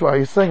interesting story.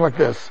 He's saying like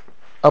this.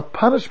 A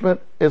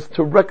punishment is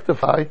to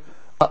rectify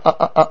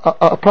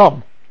a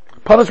problem.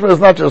 Punishment is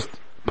not just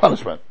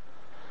punishment.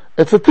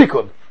 It's a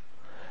tikkun.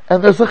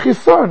 And there's a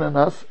chisarn in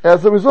us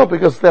as a result,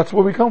 because that's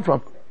where we come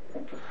from.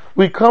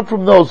 We come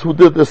from those who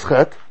did this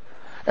chet,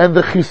 and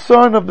the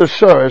chisarn of the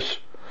shorish.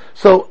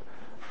 So,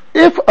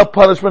 if a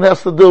punishment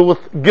has to do with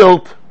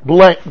guilt,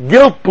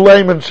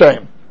 blame, and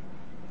shame.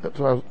 That's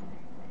what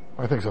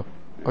I think so.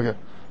 Okay.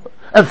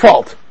 And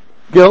fault.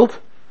 Guilt.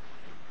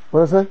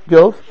 What did I say?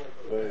 Guilt.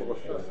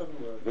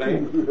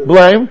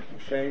 Blame.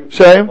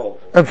 Shame.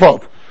 And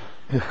fault.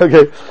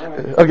 Okay.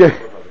 Okay.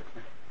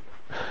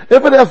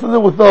 If it has to do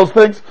with those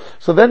things,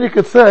 so then you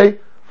could say,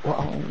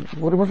 well,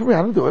 what do you want from me?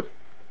 I didn't do it.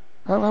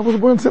 I was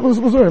born in St. Louis,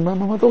 Missouri. My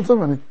mom told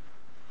somebody. In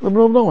the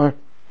middle of nowhere.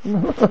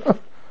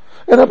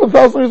 It happened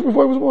 1,000 years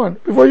before I was born.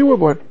 Before you were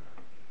born.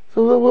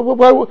 So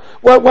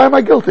why am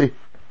I guilty?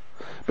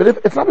 But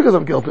if it's not because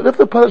of guilt, but if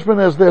the punishment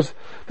is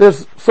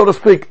there's so to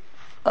speak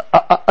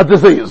a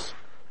disease,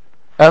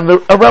 and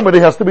a remedy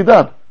has to be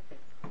done,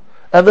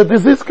 and the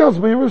disease comes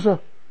by Yerusha.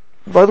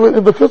 By the way,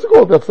 in the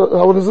physical, that's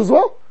how it is as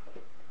well.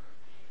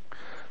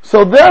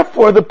 So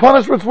therefore, the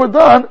punishments were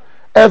done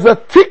as a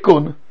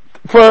tikkun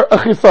for a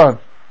chisan.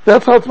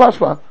 That's how it's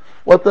mashma.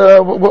 What the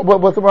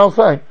Maharal is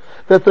saying,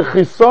 that the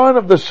chisan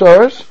of the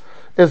shorish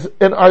is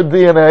in our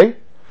DNA,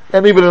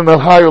 and even in a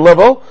higher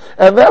level,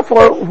 and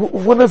therefore,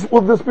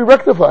 will this be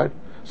rectified?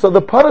 So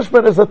the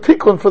punishment is a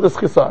tikkun for this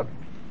chisan.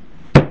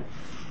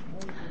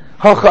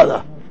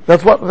 Hachada.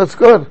 That's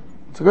good.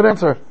 It's a good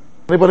answer.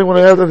 Anybody want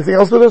to add anything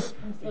else to this?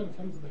 In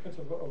terms of the hit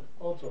of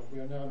Odom, we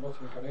are now not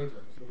in Canadian,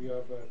 so we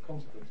have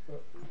consequence.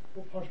 But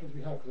what punishment do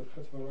we have because of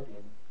hit of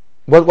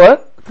Maharal?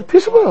 What? The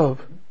Tisha B'Av.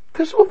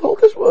 Tisha B'Av, the whole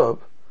Tisha B'Av.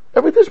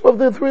 Every Tisha B'Av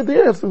there 3 of the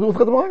years to do with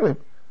Chet HaMaraglim.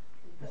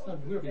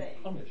 We're being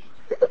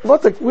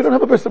punished. We don't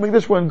have a Beis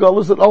HaMikdash when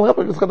Galus that all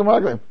happened because Chet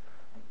HaMaraglim.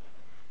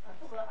 I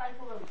thought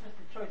it was just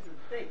a choice of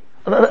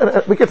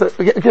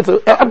the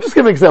state. I'm just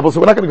giving examples, so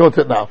we're not going to go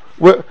into it now.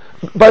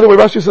 By the way,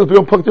 Rashi says,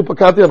 "B'yom Pakti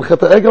Pakati on Chet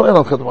HaEgel and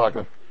on Chet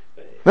HaMaraglim."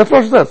 That's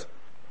what Rashi says.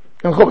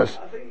 In Chumash.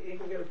 I think you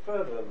can go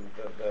further than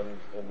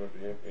what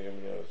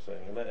Yirmiyahu was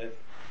saying, and that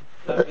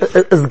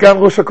is... Is Gan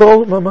Rosh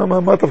HaKol?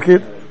 Ma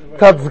tafkid?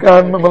 Tad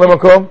Zgan Mamlei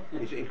Makom?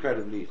 He's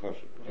incredibly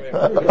cautious.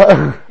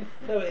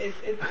 No, it's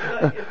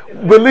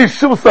Believe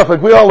shum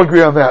safek. We all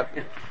agree on that.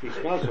 He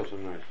smells also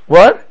nice.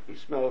 What? He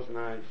smells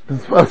nice.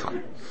 It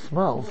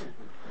smells.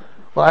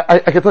 Well, I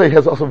can tell you he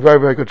has also very,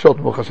 very good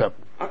children, Baruch Hashem.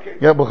 Okay.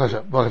 Yeah, Baruch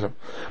Hashem.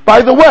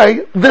 By the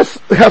way, this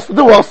has to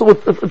do also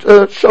with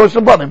Shorish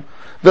and Banim.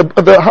 The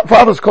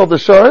father's called the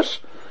Shorish,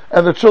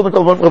 and the children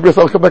called the Banim.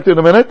 I'll come back to in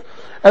a minute.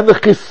 And the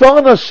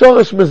Chisona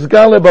Shorish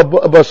Mizgale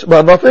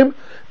Ba'anotim,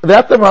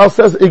 that the Maharal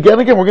says, again,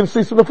 we're going to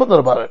see some footnote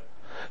about it.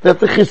 That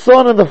the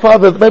Chison and the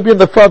father, maybe in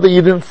the father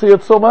you didn't see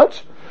it so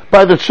much,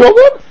 by the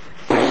children,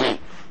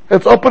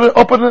 it's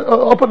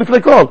open if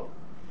they call.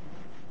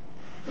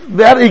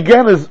 That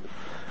again is,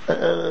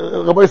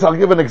 Rabbi, I'll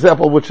give an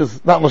example which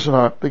is not Lashon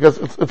Hara, because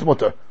it's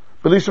mutter.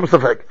 B'lishim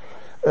safek.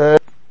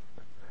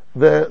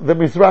 The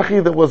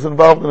Mizrahi that was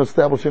involved in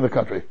establishing the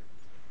country,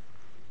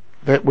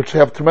 which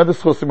have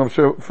tremendous chusim, I'm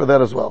sure, for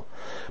that as well.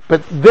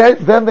 But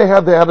then they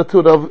had the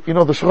attitude of, the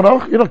Shulchan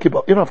Aruch, you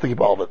don't have to keep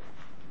all of it.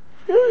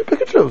 You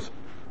pick and choose.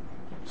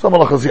 Some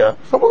halachas, yeah.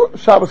 Some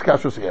Shabbos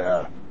kashrus,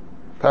 yeah.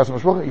 Tassim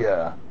Mishpacha,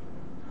 yeah.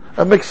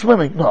 And mixed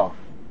swimming, no.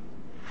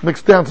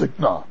 Mixed dancing,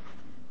 no.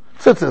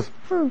 Tzitzis,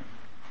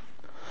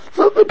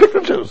 So they picked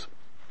and choose.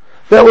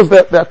 That was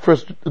that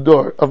first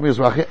door of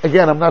Mizrahi.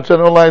 Again, I'm not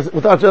generalizing,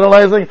 without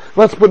generalizing,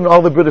 let's put in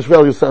all the British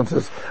value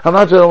senses. I'm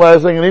not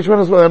generalizing, and each one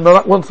is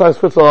not one size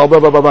fits all, blah,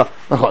 blah, blah,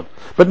 blah.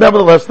 But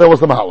nevertheless, there was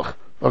the Mahalach.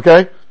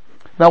 Okay?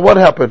 Now what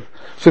happened?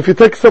 So if you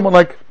take someone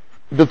like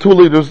the 2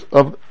 leaders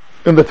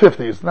in the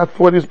 50s, not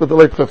 40s, but the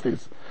late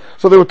 50s.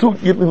 So there were 2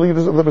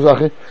 leaders of the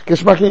Mizrahi.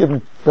 Geschmacki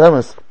Yidden,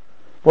 famous.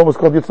 One was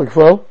called Yitzchak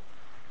Froh,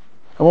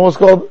 and one was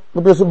called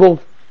the B'Yosef Bold.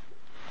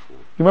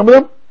 You remember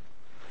them?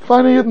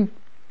 Fine Yidden.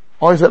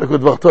 Always had a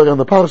good Vachtoria on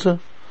the Parsha.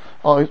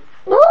 Always,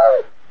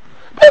 but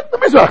the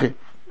Mizrahi.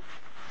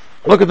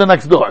 Look at the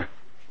next door.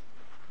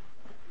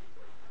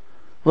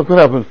 Look what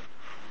happened.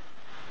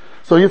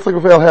 So Yitzchak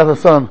Raphael had a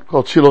son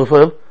called Shiur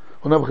Raphael,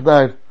 who never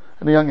died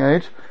at a young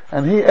age,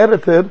 and he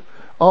edited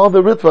all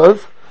the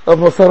ritvas of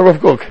Mosar Rav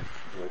Kook.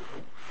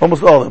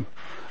 Almost all of them.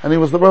 And he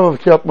was the Rav of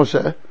Kiryat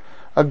Moshe,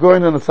 a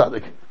Goyin and a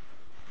Tzaddik.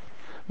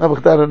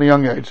 Nebuch died at a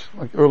young age,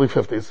 like early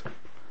 50s.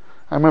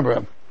 I remember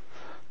him.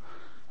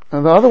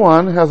 And the other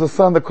one has a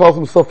son that calls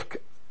himself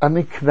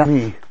Ani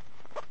Knani.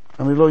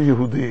 Ani lo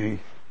Yehudi.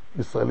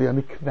 Yisraeli,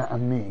 Ani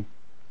Knani.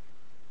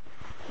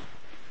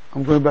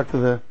 I'm going back to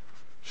the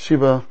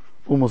Shiva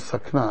Umus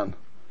Saknan.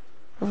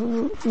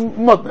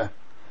 Modne.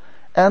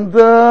 And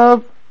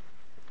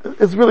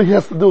it really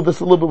has to do with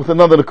this a little bit with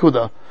another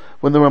Nakuda.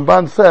 When the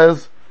Ramban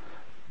says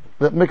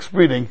that mixed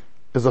breeding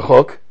is a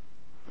chok,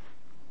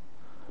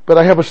 but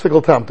I have a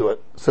shtickle tam to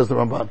it, says the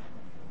Ramban.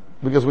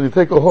 Because when you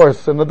take a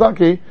horse and a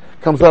donkey,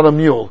 comes out a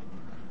mule.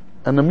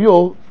 And the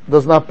mule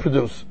does not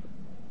produce.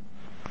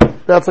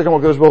 That's like a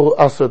Makadosh Baruch Hu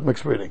asad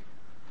mixed breeding.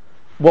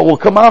 What will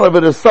come out of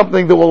it is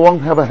something that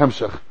won't have a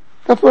hemshech.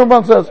 That's what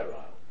Ramban says.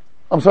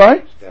 I'm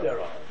sorry?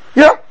 Sterile.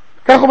 Yeah.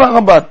 Kach Omer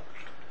Ramban.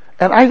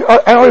 And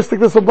I always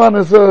think this Ramban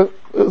is a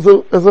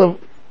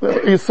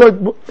you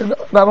said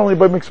not only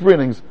by mixed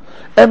breedings,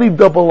 any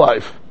double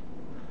life,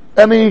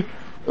 the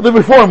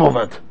reform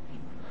movement.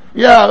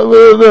 Yeah,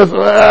 there's,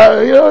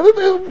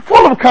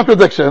 full of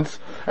contradictions,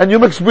 and you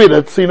mix breed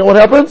it, so you know what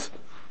happens?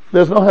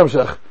 There's no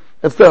hemshech.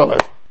 It's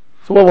sterilized.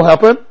 So what will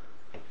happen?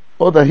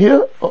 Or the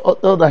here,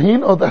 or the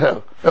hin, or the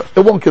her. It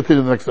won't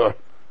continue next door.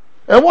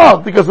 It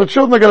won't, because the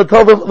children are going to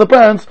tell the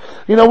parents,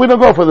 we don't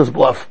go for this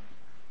bluff.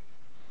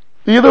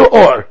 Either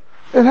or.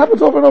 It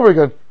happens over and over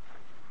again.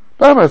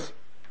 Promise.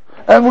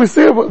 And we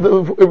see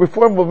the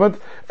reform movement,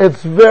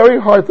 it's very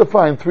hard to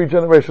find 3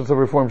 generations of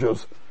reform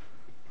Jews.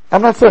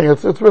 I'm not saying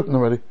it's written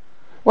already.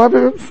 Why?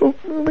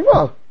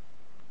 Well,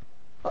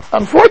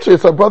 unfortunately,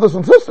 it's our brothers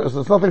and sisters.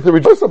 It's nothing to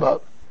rejoice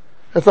about.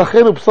 It's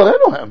achenu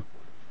b'sarenu.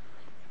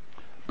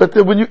 But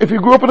if you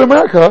grew up in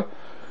America,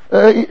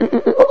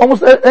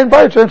 almost ain't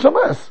by a change of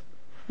mess.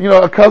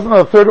 A cousin or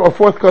a third or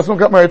fourth cousin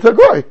got married to a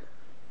goy.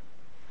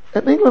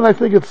 In England, I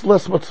think it's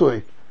less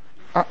matzui.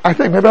 I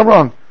think, maybe I'm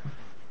wrong.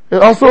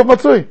 It also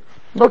matzui.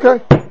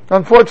 Okay.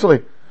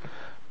 Unfortunately.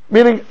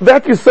 Meaning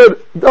that you said,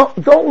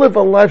 don't live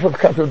a life of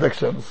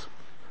contradictions.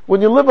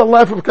 When you live a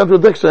life of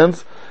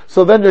contradictions,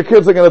 so then your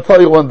kids are going to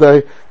tell you one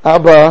day,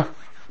 Abba,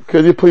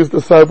 could you please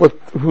decide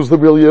who's the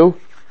real you?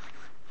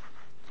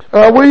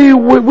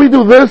 We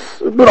do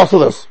this, but also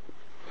this.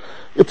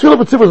 Tefillah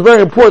b'tzibur is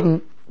very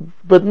important,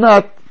 but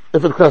not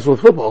if it clashes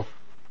with football.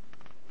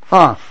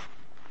 So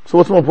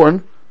what's more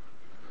important?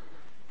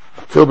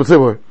 Tefillah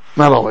b'tzibur.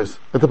 Not always.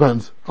 It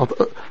depends. Because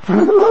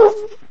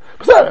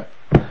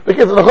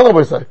the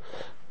Chol say.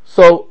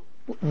 So,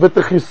 but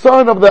the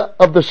chisan of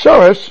the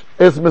shorish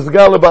is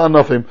mizgal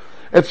ba'anofim.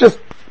 It's just,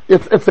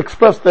 it's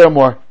expressed there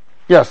more.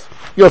 Yes.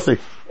 Yossi.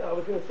 Yeah, I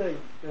was going to say,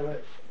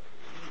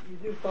 you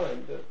do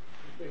find that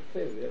very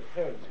clearly that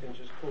parents can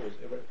just cause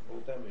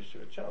irreparable damage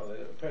to a child.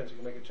 Parents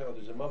can make a child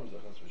who's a mum's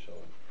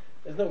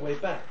There's no way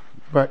back.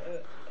 Right.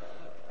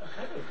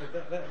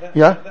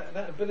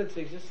 That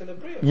ability exists in a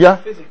bria. Yeah.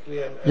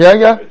 Physically and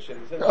Yeah.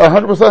 spiritually.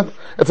 100%.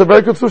 It's a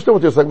very good sushta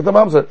what you're saying with the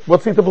mamzer.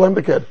 What's he to blame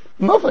the kid?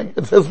 Nothing.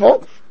 It's his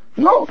fault.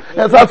 No.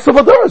 It's not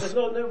Savadoris. There's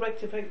no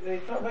rectification. They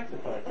can't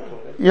rectify it.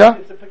 Yeah.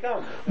 It's a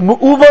pagam.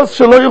 Mu'uvas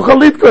shelo yuchal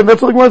litkoin.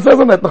 That's what the Gemara says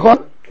on that.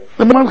 Nachon?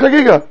 The Minan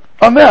Chagiga.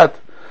 On that.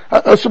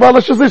 Shema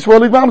l'shazish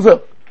v'olig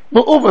mamzer.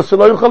 Mu'uvas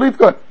shelo yuchal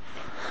litkoin.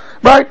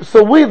 Right?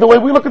 So the way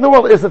we look in the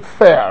world, is it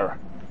fair?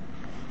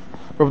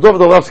 Rav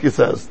David Orlovsky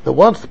says that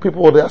once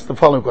people would ask the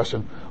following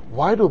question: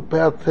 why do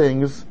bad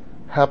things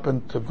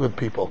happen to good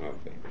people?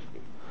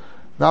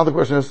 Now the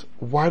question is,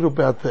 why do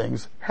bad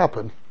things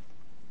happen?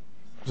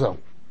 So,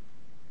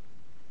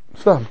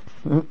 stop.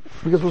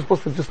 Because we're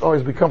supposed to just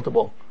always be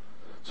comfortable.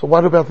 So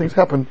why do bad things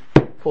happen?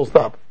 Full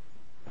stop.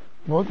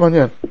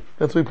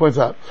 That's what he points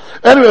out.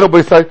 Anyway,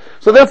 everybody say,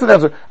 so that's an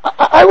answer.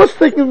 I was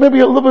thinking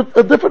maybe a little bit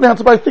a different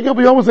answer, but I think it'll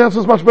be almost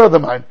answers much better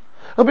than mine.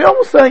 I'll be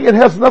almost saying it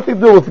has nothing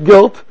to do with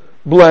guilt,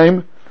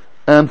 blame,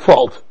 and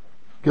fault.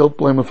 Guilt,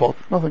 blame, and fault.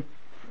 Nothing.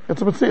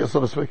 It's a mitzvah,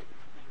 so to speak.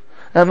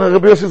 And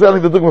Rabbi Yossi is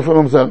adding the dogma from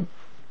himself.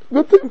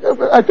 Good thing.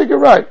 I think you're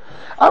right.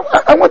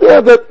 I want to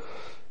add that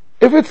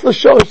if it's the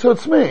show, so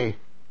it's me.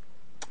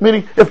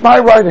 Meaning, if my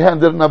right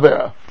hand did an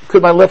avera,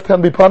 could my left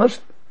hand be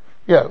punished?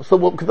 Yeah.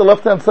 So could the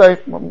left hand say,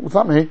 well, it's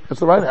not me, it's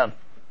the right hand?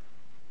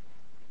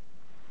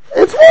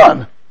 It's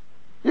one.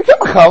 You can't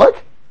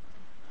machalik.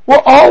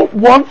 We're all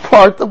one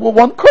part, we're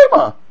one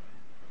karma.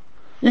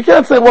 You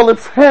can't say, well,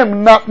 it's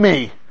him, not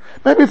me.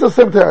 Maybe it's the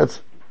same teretz.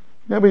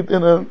 Maybe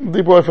in a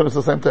deep boyfriend it's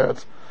the same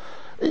teretz.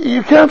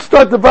 You can't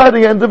start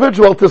dividing an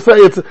individual to say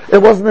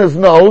it wasn't his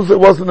nose, it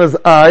wasn't his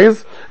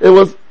eyes,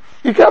 you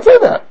can't say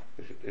that.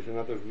 There's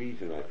another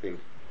reason, I think,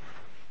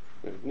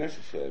 that it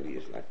necessarily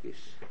is like this.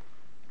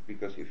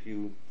 Because if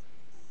you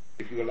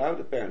allow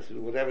the parents to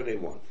do whatever they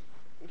want,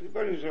 the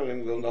parents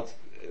will not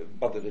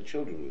bother the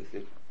children with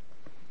it,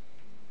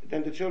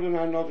 then the children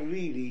are not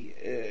really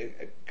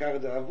kar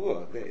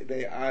d'avur.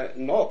 They are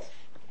not.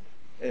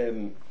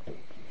 They're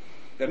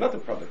not a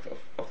product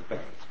of the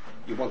parents.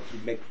 You want to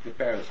make the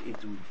parents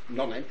into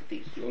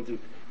non-entities. You want to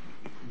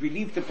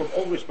relieve them from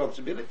all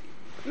responsibility.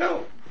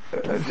 No,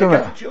 they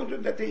got the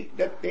children that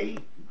they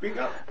bring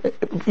up.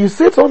 You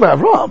see, it's only by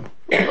Avram.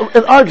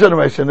 In our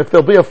generation, if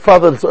there'll be a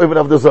father that's even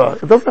of the Zohar,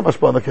 it doesn't have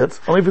much on the kids,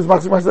 only if he's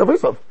maximizing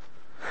himself.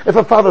 If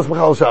a father's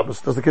Maharal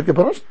Shabbos, does the kid get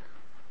punished?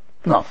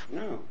 No.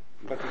 No.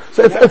 But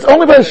So it's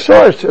only by a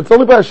shorish. It's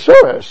only by a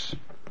shorish.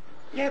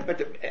 yeah,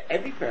 but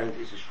every parent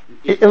is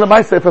In the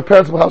Maaseh, if a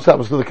parent's Maharal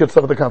Shabbos, do the kids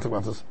suffer the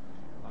consequences?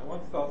 I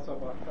once thought so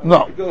about that.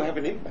 No. it will have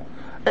an impact.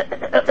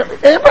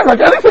 Impact, like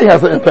anything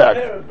has an If a impact.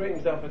 parent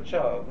brings up a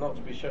child not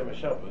to be Shomer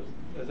Shabbos,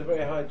 there's a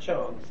very high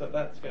chance that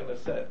that's going to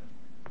set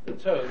the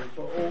tone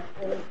for all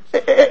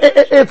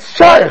It's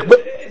shaykh, but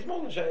it's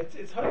more than shaykh,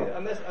 it's high,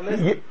 unless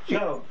Ye- the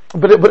child.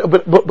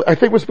 But I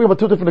think we're speaking about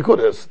two different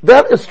nekudas.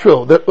 That is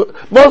true. That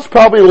most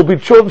probably will be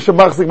children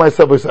shemachzik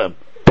myself with them.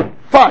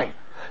 Fine.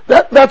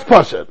 That's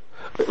pasha.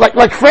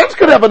 Like friends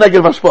could have a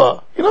negative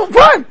hashpah.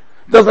 Fine.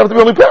 Doesn't have to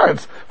be only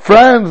parents.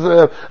 Friends,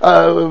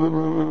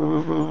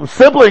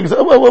 siblings.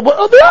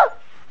 Yeah.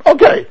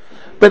 Okay.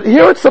 But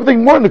here it's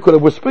something more nekuda.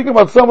 We're speaking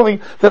about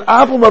something that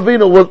Avram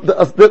Avinu was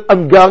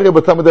Angaria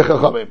b'Talmidei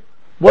Chachamim.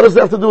 What does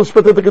that have to do with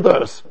Shpetei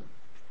Kedoros?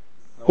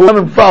 Who are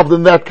involved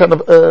in that kind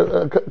of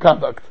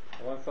conduct?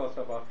 I once thought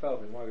about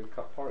Feldman, one of the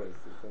kafaras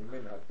is a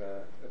minhag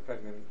that a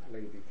pregnant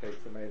lady takes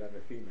a male and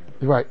a female.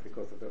 Right.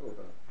 Because of the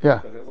uber.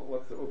 Yeah. So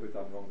what's the uber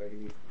done wrong that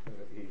he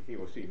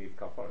or she needs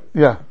kafaras?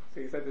 Yeah.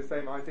 So he said the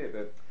same idea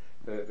that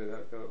the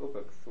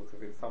uber sort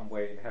of in some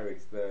way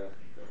inherits the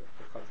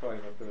controlling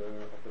of the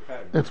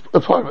parents.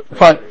 It's part of it.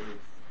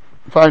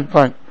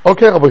 Fine.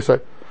 Okay, Rabbi say.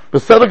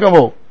 Beseder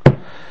gamur.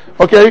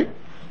 Okay.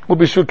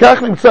 Ubishukach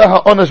nimtza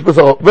ha'onesh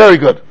b'zohar. Very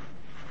good.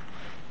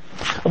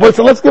 Okay,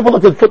 so let's give a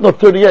look at footnote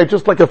 38,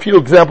 just like a few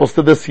examples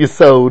to this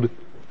yisod.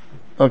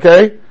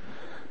 Okay?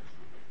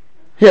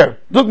 Here.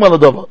 Dugma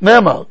l'dover.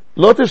 Ne'emar.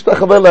 לא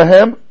תשתחווה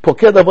להם,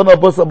 פוקד עוון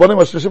הבונים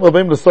השלישים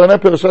רבים לסונאי,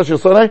 פירושה של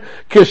סונאי,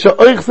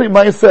 כשאויכסי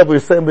מה יסב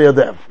ויסיים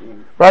בידיהם.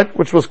 Right?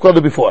 Which was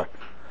quoted before.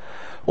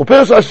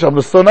 ופירוש השם,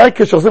 לסונאי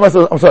כשאויכסי מה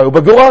יסב, I'm sorry,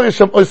 ובגורר יש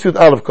שם אויס י'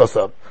 א'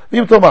 כוסם.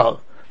 ואם תאמר,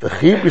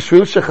 וכי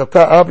בשביל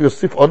שחטא אב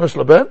יוסיף עונש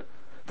לבן?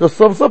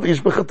 סוף סוף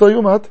איש בחטאו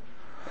יומת.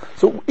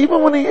 So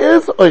even when he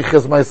is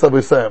oiches my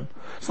yisem,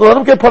 so let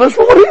him get punished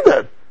for what he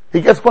did.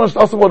 He gets punished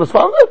also for what his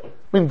father did?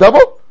 I mean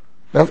double?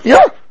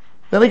 Yeah.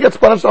 Then he gets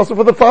punished also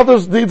for the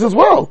father's deeds as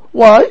well.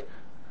 Why?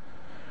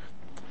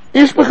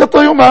 Ish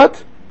b'chato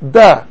yumat,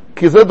 da,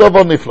 ki ze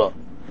dover nifla.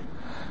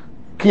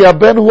 Ki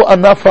haben hu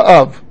anaf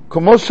ha'av.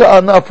 Como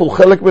she'anaf hu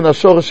chelek min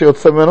hashoreh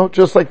sheyotze mimeno,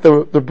 just like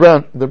the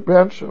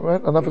branch,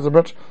 right? Anaf is a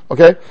branch,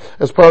 okay?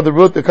 As part of the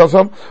root that comes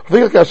from.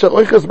 V'gir kasher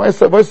oiches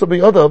ma'aseh v'yisem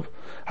biyodav,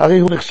 hari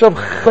hu nichshav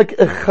chelek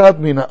echad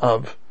min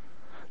ha'av.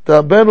 Da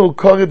haben hu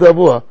kori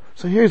davua.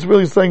 So here he's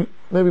really saying,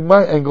 maybe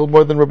my angle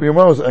more than Rabbi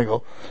Yirmiyahu's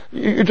angle.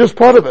 You're just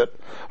part of it.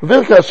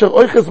 וכאשר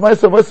אויכס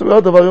מייסר וייסר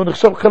ועוד דבר, הוא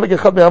נחשב חלק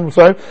אחד מהעם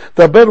מצרים,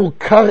 דאבן הוא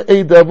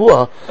קרעי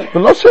דאבוע,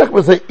 ולא שייך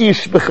בזה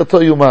איש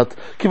בחטאו יומת,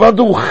 כיוון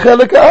הוא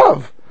חלק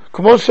האב,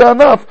 כמו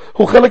שהענף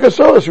הוא חלק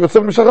השורש, הוא יוצא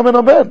ונמשך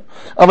ממנו בן.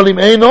 אבל אם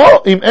אין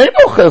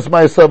אוחז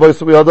מייסר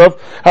וייסר ועוד,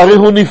 הרי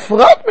הוא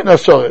נפרד מן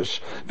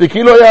השורש,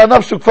 וכאילו היה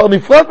הענף שהוא כבר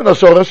נפרד מן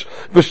השורש,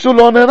 ושהוא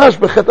לא נענש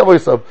בחטא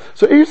וייסר.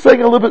 So he's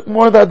saying a little bit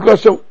more of that,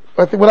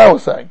 I think what I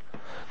was saying,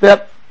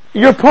 that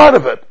you're part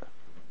of it.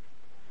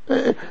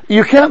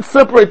 You can't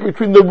separate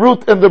between the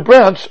root and the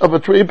branch of a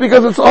tree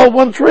because it's all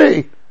one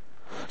tree.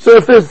 So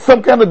if there's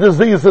some kind of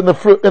disease in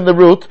the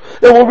root,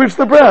 it will reach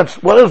the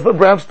branch. What is the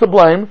branch to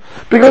blame?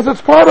 Because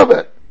it's part of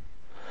it.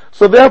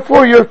 So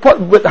therefore you're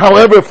but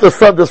however, if the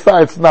son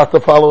decides not to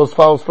follow his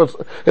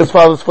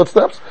father's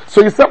footsteps,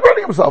 so he's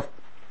separating himself.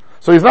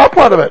 So he's not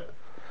part of it.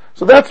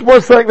 So that's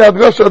more saying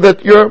that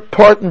you're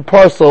part and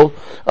parcel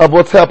of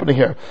what's happening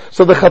here.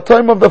 So the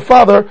chatoim of the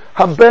father,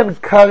 haben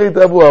kari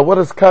davua. What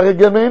does kari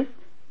mean?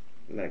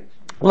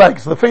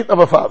 Legs, the feet of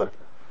a father.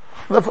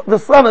 The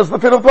son is the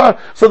feet of the father.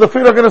 So the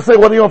feet are going to say,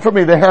 what do you want from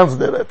me? The hands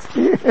did it.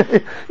 You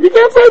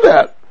can't say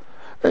that.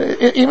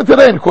 Even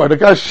today in court, a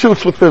guy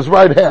shoots with his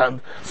right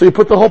hand. So you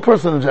put the whole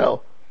person in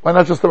jail. Why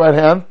not just the right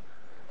hand?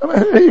 I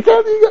mean, you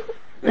can't.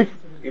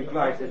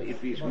 Implies that if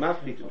he's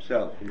maflit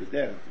himself in the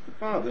death of the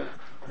father,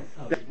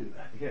 that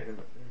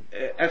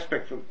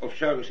aspect of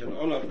Shabbos and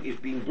Olav is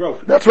being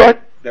broken. That's right.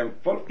 Then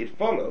it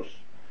follows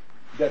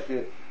that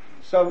the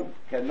son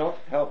cannot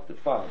help the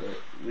father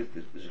with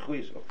the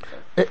zechuyos of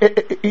the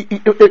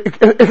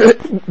father.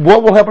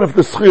 What will happen if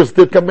the zechuyos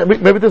did come?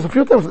 Maybe there's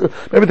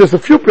a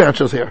few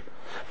branches here.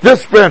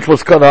 This branch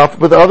was cut off,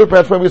 but the other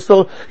branch maybe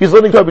he's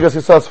learning Torah because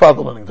he saw his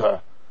father learning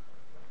Torah.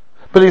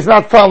 But he's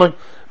not following.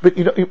 But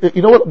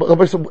you know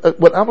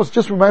what Amos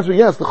just reminds me.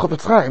 Yes, the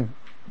Chofetz Chaim,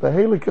 the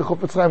Heilige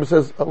Chofetz Chaim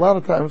says a lot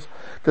of times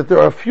that there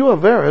are a few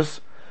averes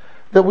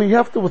that we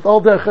have to, with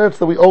all the acheretz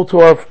that we owe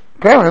to our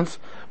parents,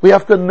 we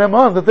have to name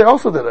on that they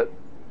also did it.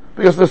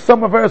 Because there's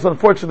some affairs,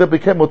 unfortunately, that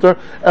became mutter,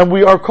 and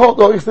we are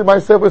called, he says,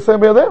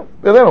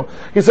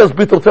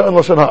 Bitul Torah and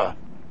Lashon Hara.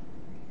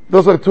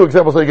 Those are the two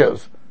examples he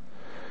gives.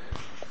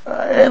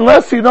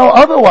 Unless you know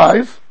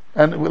otherwise,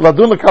 and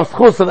Ladun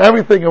L'Kav's and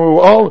everything, and we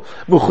were all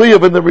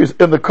Muchayev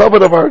in the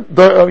covet of our,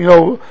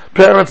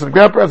 parents and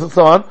grandparents and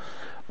so on,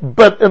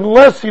 but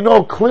unless you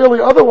know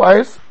clearly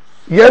otherwise,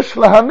 yesh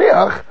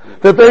lahaniach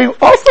that they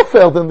also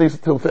failed in these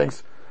two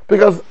things.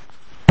 Because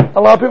a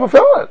lot of people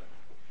fail in it.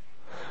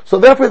 So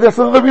therefore, that's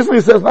another reason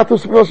he says not to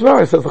speak Lashon Hara,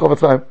 he says the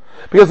Chofetz Chaim.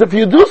 Because if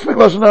you do speak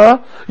Lashon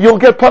Hara, you'll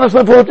get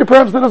punishment for what your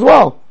parents did as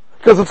well.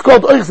 Because it's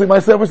called Oichsi, my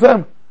Sefer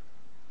Sam.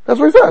 That's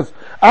what he says.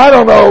 I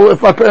don't know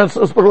if my parents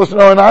spoke Lashon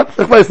Hara or not,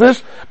 if I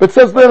snitch, but it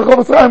says there in the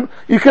Chofetz Chaim,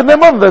 you can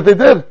name on that they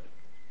did.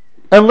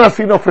 Unless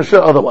you know for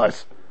sure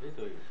otherwise.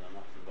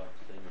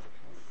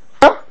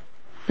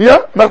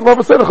 Yeah?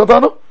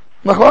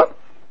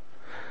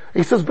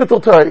 He says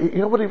Bittul Torah. You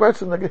know what he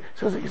writes in the?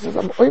 He says,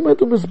 "I'm oimed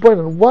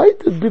u'mizboinen." Why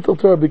did Bittul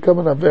Torah become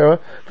an avera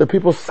that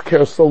people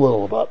care so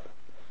little about?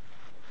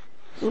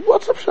 He says,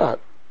 "What's up, shot?"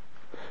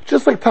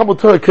 Just like Talmud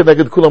Torah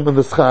keneged kulam in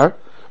the schar,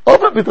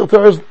 over Bittul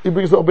Torah he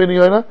brings the obeni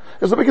yoina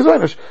is a big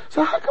zaynish.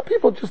 So how come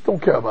people just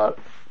don't care about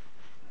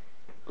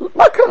it?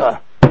 Makara.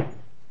 He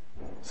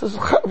says,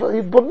 "How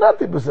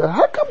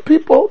come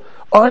people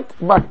aren't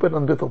makbid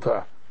on Bittul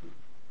Torah?"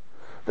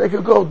 They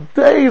could go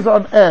days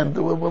on end,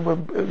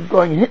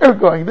 going here,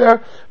 going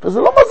there. But he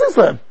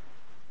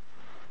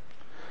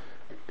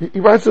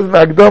writes in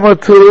Magdama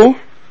to,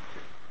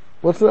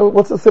 what's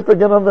the Sefer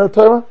again on the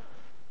Torah?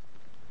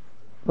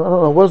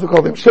 No, what is it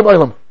called?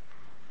 Shemailam.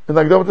 In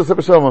Magdama to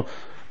Sefer Shemailam.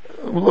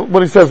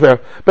 What he says there.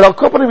 But Al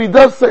Kopanim, he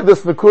does say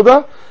this,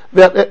 Nakuda,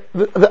 that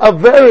the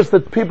averes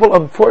that people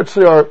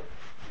unfortunately are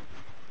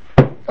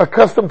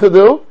accustomed to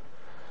do,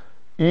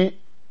 you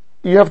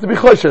have to be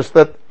cautious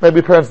that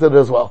maybe parents did it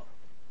as well.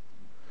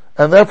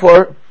 And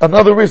therefore,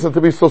 another reason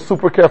to be so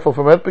super careful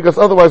from it, because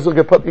otherwise you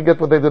get what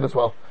they did as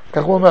well. I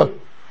think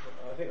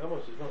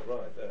Amos is not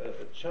right.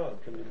 A child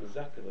can be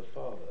mezakeh the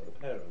father, the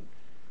parent,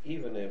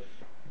 even if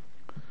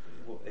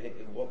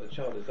what the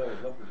child has done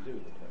has nothing to do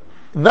with the parent.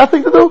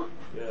 Nothing to do?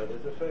 Yeah,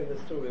 there's a famous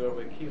story of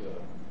Rabbi Akiva.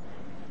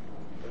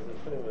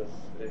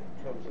 It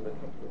comes in a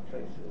couple of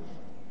places.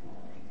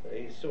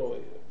 He saw,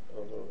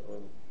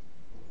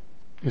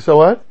 you saw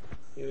what?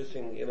 He was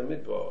singing in a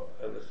midbar,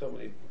 and there's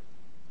somebody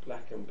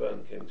black and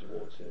burnt came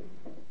towards him.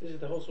 This is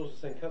the whole source of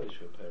St. Kaddish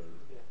for a parent.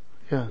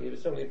 Yeah. He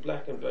was somebody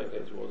black and burnt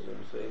came towards him,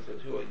 so he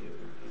said, "Who are you?"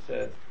 He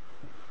said,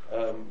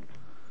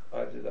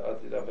 I did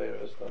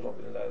Averis, I'm not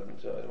been allowed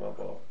into my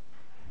bar.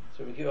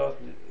 So we keep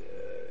asking,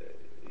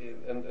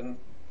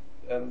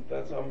 and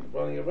that's, I'm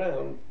running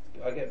around,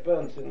 I get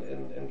burnt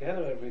in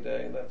Gehenna every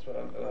day, and that's why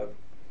I'm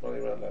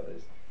running around like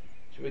this.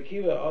 So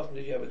Akiva asked him,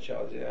 "Did you have a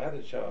child?" He said, "I had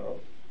a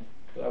child,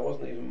 but I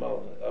wasn't even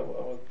mal. I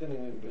didn't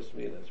even bris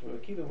milah." So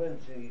Akiva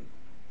he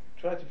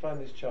tried to find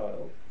his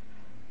child,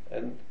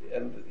 and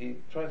he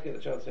tried to get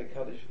the child to say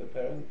Kaddish for the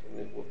parent,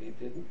 and he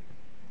didn't.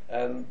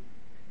 And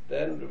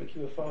then Rabbi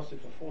Akiva fasted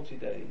for 40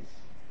 days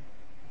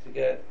to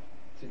get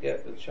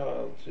the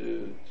child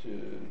to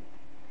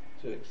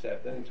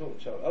accept. Then he taught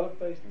the child Aleph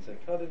Beis and said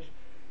Kaddish,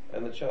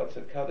 and the child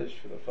said Kaddish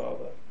for the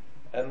father.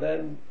 And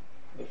then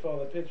the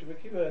father appeared to Rabbi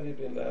Akiva, and he'd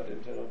been allowed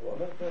into an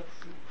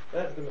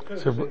That's the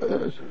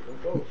Makos.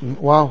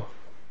 Wow.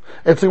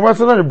 It's a Gemara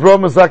tonight, bro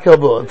Mezakeh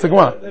Abul. It's a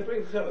Gemara.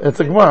 It's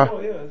a Gemara.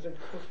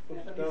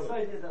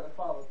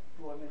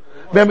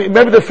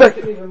 Maybe the fact.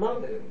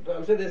 But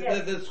I'm saying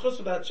there's chus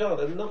of that child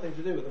has nothing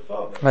to do with the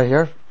father. I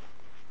hear.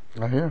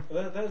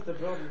 That's the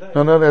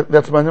problem. No,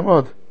 that's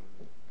Manyamod.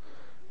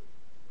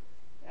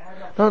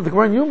 No, the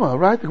Gemara in Yuma,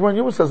 right? The Gemara in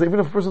Yuma says even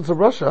if a person's in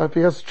Russia, if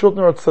he has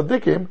children or at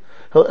tzaddikim,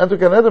 he'll enter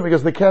Gan Eden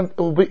because you can't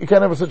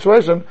have a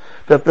situation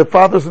that the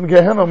father's in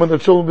Gehenna when the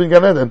children will be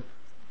in Gan Eden.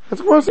 It's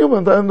Gemara in Yuma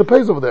and the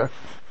pays over there.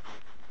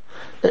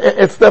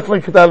 It's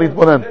definitely Kedalit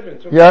Bonen.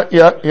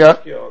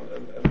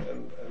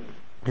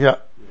 Yeah.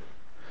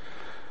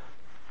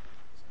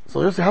 So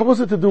Yossi, how was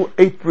it to do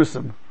 8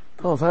 brisim?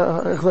 Tell us,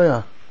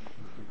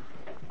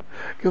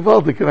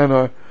 Gewaltig, can I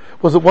know?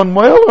 Was it 1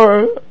 mile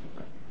or? No,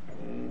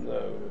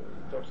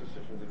 Dr.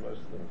 Sifrin did most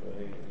of them, but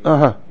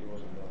he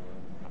wasn't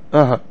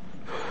done.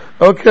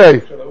 Okay.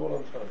 So they're all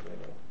on time,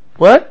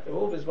 What? They're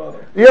all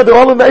Bismana. Yeah, they're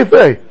all in the 8th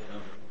day.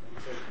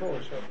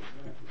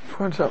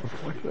 Foreign shop.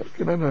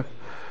 Can I know?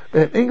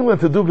 In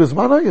England, to do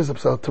Bismana is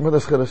a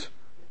tremendous chiddush.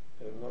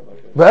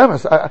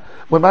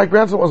 When my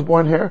grandson was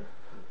born here,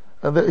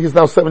 he's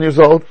now 7 years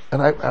old,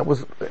 and I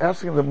was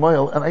asking the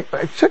Moyle, and I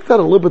checked out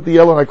a little bit the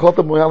yellow, and I called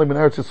the Moyalim in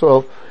Eretz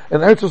Yisrael,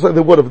 and Eretz Yisrael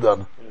they would have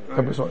done.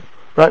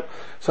 Right?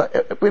 So,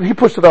 but he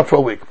pushed it up for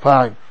a week,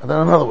 fine, and then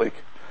another week.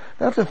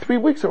 And after 3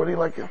 weeks already,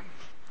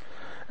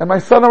 and my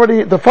son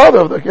already, the father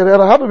of the kid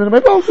had a habit, and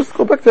maybe I'll just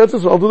go back to Eretz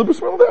Yisrael, I'll do the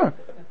Bris Milah there.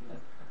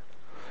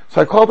 So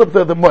I called up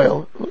the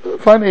Moyle,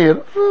 finally,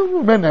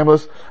 remain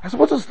nameless. I said,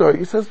 "What's the story?"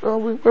 He says,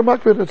 "We're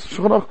makbid, it's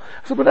Shulchan."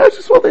 I said, "But Eretz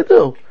Yisrael they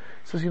do."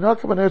 He says, "You know how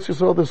come in Eretz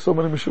Yisrael there's so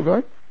many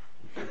Meshugayim?"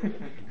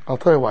 I'll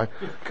tell you why.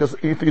 Because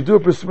if you do a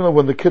bris milah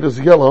when the kid is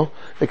yellow,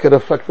 it could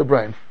affect the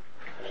brain.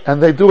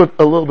 And they do it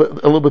a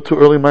little bit too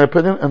early in my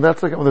opinion, and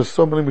that's like when there's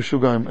so many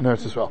Meshugayim in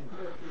Eretz Yisrael.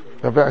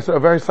 I said, a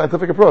very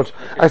scientific approach.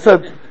 I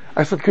said,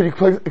 "Could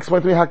you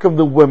explain to me how come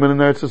the women in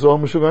Eretz Yisrael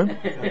are Meshugayim?"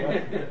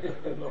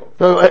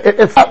 So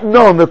it's not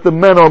known that the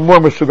men are more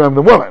Meshugayim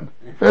than women.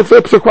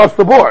 It's across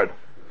the board.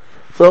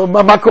 So,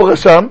 Makor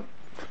Hashem,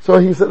 So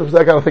he said,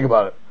 I gotta think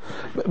about it.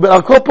 But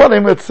I'll call upon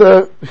him, it's,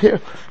 here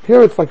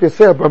it's like they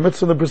say, a bar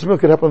mitzvah and the bris milah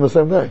could happen on the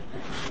same day.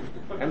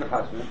 And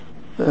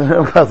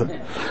the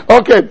husband.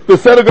 Okay, the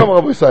Seder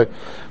Gomor we say.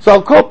 So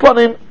I'll call upon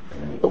him,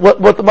 what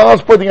the Maharal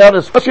is pointing out,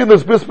 especially in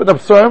this bris milah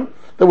Psarim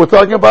that we're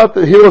talking about,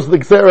 the heroes of the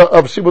Gzera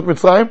of Shibud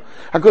Mitzrayim,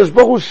 HaKadosh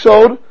Baruch Hu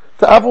showed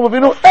to Avraham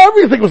Avinu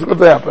everything was going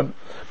to happen.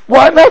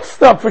 Why not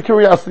stop for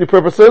curiosity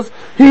purposes?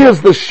 He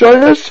is the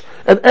shoresh,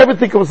 and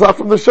everything comes out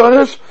from the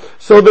shoresh.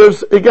 So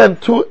there's, again,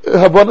 two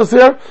havanas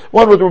here.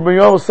 One, what Rabbi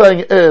Yoel was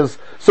saying is,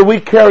 so we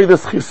carry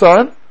this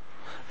chisaron,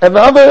 and the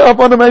other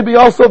havana may be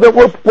also that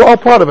we're all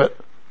part of it.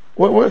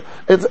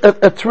 It's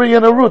a tree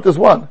and a root is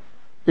one.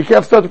 You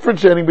can't start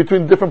differentiating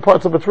between different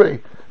parts of a tree.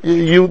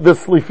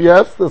 This leaf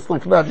yes, this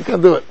leaf not. You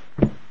can't do it.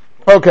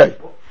 Okay.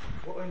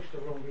 What age the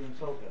wrong being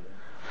sold then?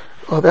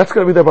 Oh, that's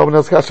going to be the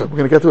Babanel's Kasha. We're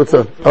going to get to it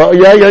soon. Oh,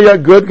 yeah.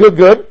 Good.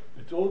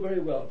 It's all very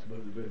well to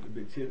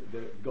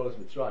the goddess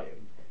Mitzrayim.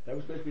 That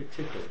was supposed to be a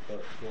tickle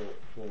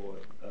for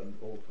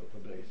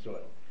Bnei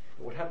Israel.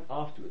 But what happened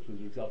afterwards was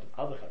a result of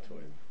other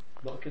Chatoim,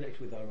 not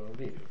connected with Avraham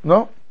Avinu.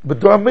 No, but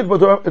Dor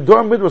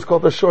Midbar is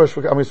called the Shoresh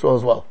for Am Yisrael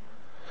as well.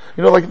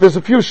 You know, like there's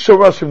a few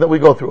Shorashim that we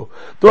go through.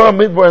 Dor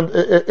Midbar,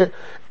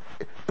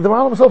 the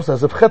Maharal himself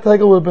says, if Chet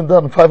Hegel would have been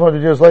done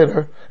 500 years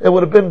later, it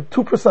would have been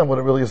 2% what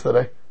it really is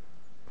today.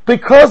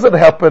 Because it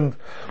happened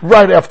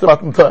right after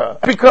Matan Torah.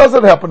 Because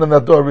it happened in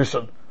that Dor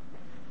Rishon.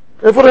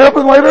 If it would have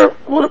happened later,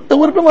 it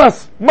would have been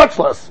less. Much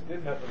less. It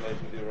did happen later,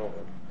 you're wrong.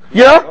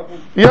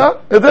 Yeah,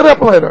 it did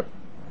happen later.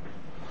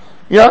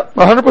 Yeah,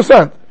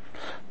 100%.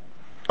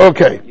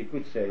 Okay. You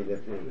could say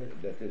that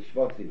the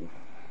Shvatim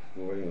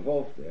who were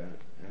involved there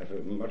have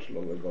a much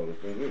longer goal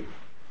than we.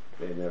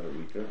 They never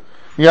return.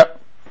 Yeah.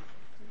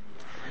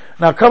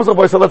 Now comes the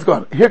boy, so let's go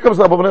on. Here comes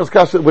the Ababanel's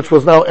Kasha, which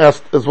was now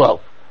asked as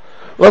well.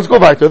 Let's go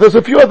back there. There's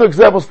a few other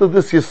examples to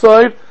this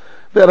Yisoid,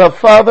 that a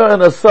father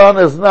and a son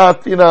is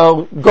not,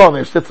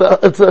 garnished. It's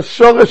a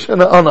shorish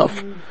and an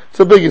anaf. It's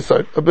a big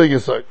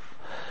Yisoid.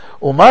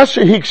 Uma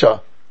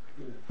shehiksha,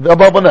 the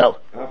Ababanel.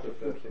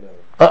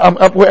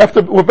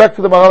 We're back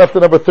to the Maharal after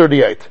number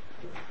 38.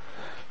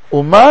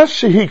 Uma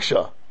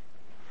shehiksha.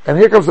 And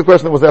here comes the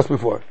question that was asked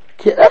before.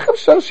 Ki ech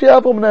efshar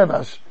she'avu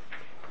mnenash.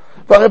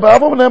 והרי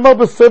באברהם נאמר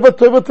בסבע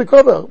טובה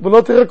תקובר,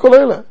 ולא תראה כל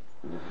אלה.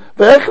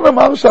 ואיך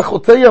נאמר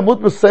שהחוטא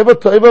ימות בסבע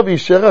טובה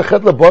וישאר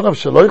החטא לבונם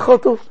שלא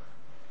יחוטו?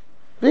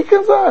 Wie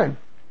can sein?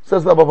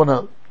 Says the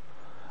Ababanel.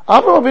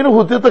 Avraham Avinu,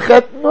 who did the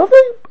chet,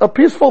 nothing. A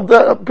peaceful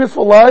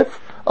life,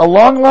 a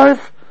long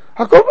life.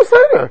 Hakol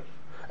b'seder.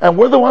 And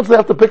we're the ones that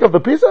have to pick up the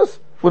pieces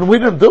when we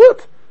didn't do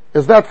it.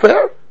 Is that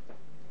fair?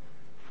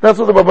 That's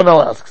what the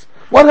Ababanel asks.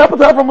 What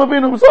happened to Avraham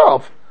Avinu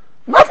himself?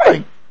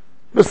 Nothing.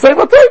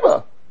 B'seva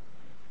teva.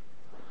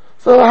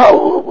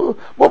 So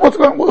what's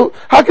going on?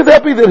 How could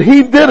that be that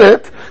he did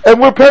it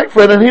and we're paying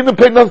for it and he didn't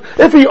pay nothing?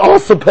 If he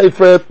also paid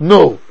for it,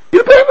 no. He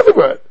didn't pay anything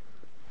for it.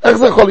 That's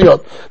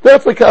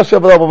the kasha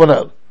of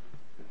Ababanel.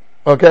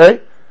 Okay?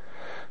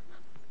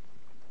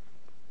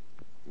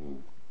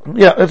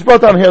 Yeah, it's brought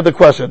down here the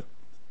question.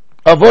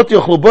 Avot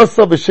yochlu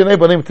basa v'shinei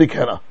banim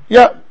tikena.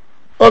 Yeah.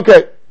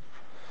 Okay.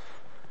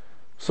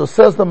 So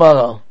says the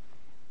Maharal.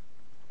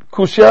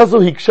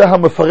 Kushiazu hiksha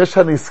ha-mefaresh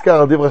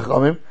ha-niskar al divrei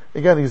chachamim.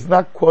 Again, he's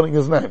not quoting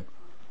his name.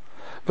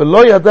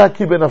 V'lo yada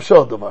ki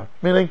benafsho davar.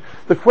 Meaning,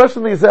 the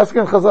question that he's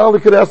asking Chazal, he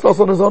could ask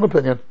also in his own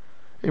opinion.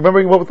 You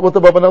remember what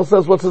the Ababanel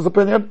says? What's his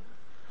opinion?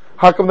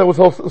 How come that was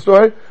the whole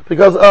story?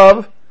 Because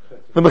of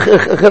the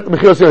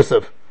Mechiras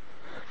Yosef.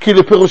 Ki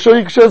lepirusho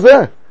yiksha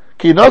zeh.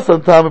 Ki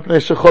nosan tam mipnei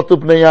shechotu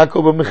bnei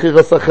Yaakov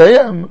b'mechiras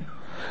achayim.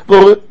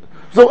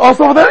 So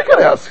also over there you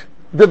can ask.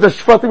 Did the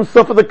Shvatim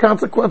suffer the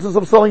consequences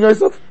of selling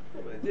Yosef?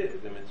 Well, they did.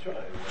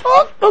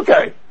 Oh,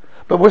 okay.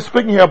 But we're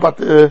speaking here about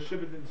the...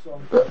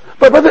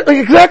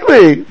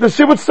 exactly! The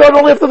Shibud started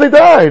only after they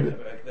died. Yeah,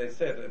 they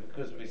said that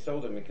because we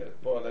sold them, we could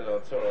boil it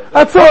on Torah.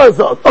 That's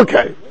all.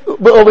 Okay.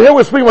 But over here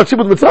we're speaking about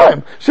Shibud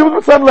Mitzrayim.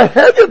 Shibud Mitzrayim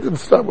Lehedya didn't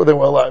start when they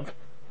were alive.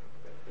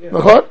 Yeah.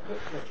 Nachon?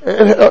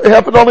 It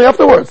happened only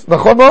afterwards.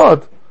 Nachon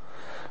Mod.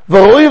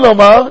 V'roi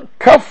lomar,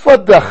 kafa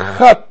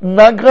dachat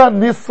nagra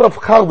nisraf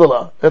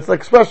chardala. It's an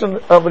expression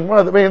of the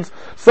Gemara that means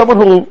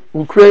someone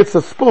who creates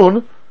a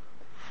spoon,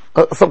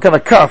 some kind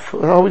of cuff.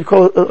 How do you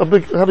call it?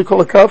 How do you call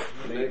a cuff?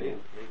 Ladle.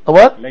 A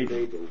what?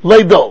 Ladle.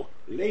 Ladle.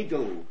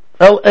 Ladle.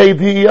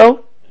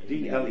 L-A-D-E-L?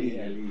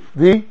 D-L-E.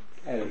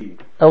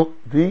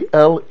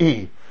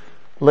 D-L-E.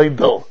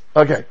 Ladle.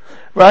 Okay.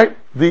 Right?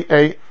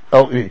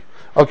 D-A-L-E.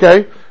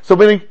 Okay? So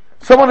meaning,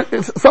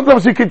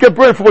 sometimes you can get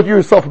bread for what you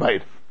yourself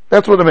made.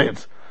 That's what it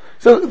means.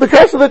 So the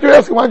question that you're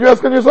asking, why are you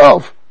asking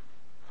yourself?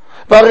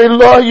 When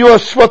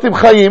Shibud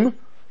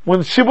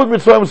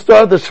Mitzrayim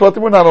started, the Shvatim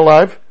were not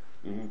alive.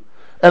 Mm-hmm.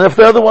 And if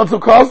they're the ones who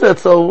caused it,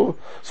 so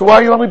why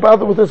are you only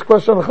bothered with this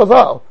question of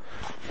Chazal?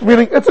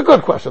 Meaning, it's a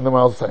good question, the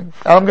Maharal is saying.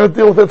 And I'm going to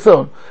deal with it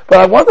soon. But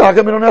I wonder, how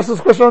come you don't ask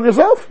this question on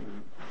yourself?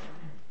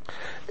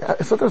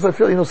 Yeah, sometimes I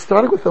feel,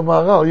 starting with the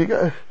Maharal,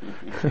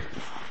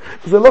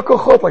 there's a local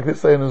chot, like they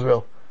say in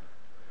Israel.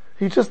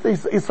 He's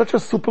such a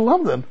super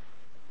London.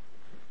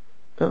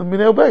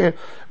 Minei Ubegin.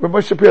 Rabbi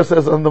Shapir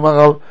says on the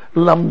Maharal,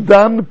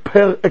 Lamdan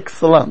per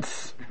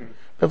excellence.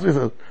 That's what he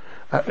says.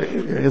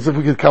 As if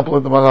we could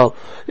compliment the Maharal.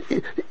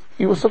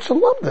 He was such a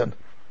Lamdan.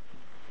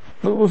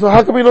 So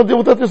how come you don't deal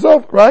with that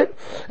yourself, right?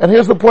 And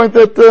here's the point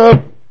that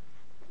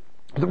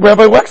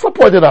Rabbi Wexler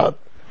pointed out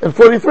in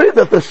 43,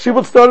 that the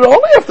Shibud started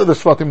only after the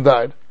Shvatim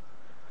died.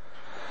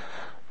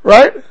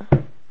 Right?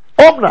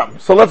 Omnam.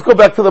 So let's go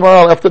back to the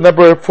Maharal after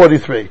number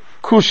 43.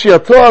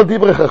 Kushiato al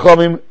divrei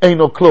chachamim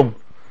eino klum.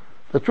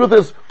 The truth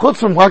is, Chutz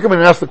from Hakim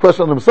asked the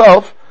question on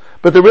himself,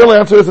 but the real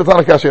answer is it's not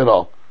a kashi at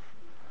all.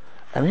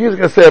 And he's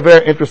going to say a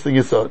very interesting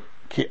yisod.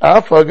 Ki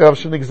af agav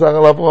shenigzar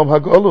al Avram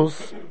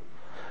hagolus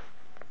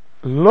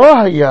lo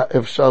haya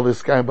efshar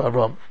liskayim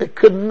b'Avram. It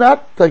could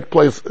not take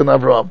place in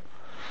Avram.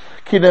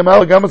 Ki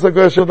ne'emar gam es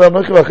hagoy Hashem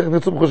da'anochi v'achech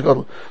nitzum b'chush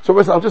gadol. So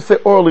I'll just say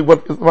orally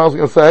what the Maharal is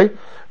going to say,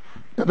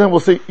 and then we'll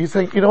see. He's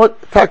saying, you know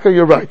what, Taka,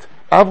 you're right.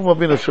 Avram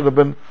Avinu should have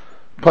been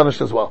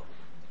punished as well.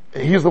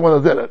 He's the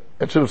one that did it.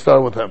 It should have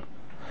started with him.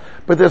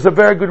 But there's a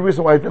very good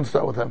reason why it didn't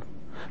start with him.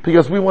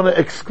 Because we want to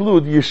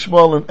exclude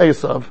Yishmael and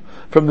Esav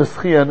from the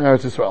Schia in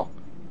Eretz Yisrael.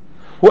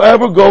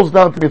 Whoever goes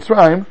down to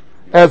Mitzrayim,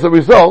 as a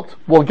result,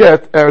 will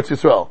get Eretz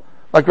Yisrael.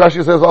 Like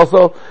Rashi says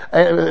also,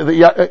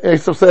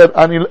 Esav said,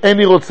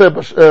 Ani rotzeh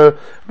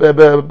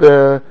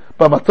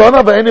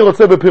b'matona ve'eni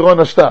rotzeh b'piron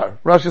hashtar.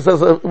 Rashi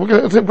says,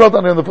 it's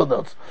important in the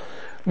footnotes.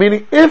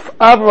 Meaning, if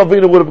Avraham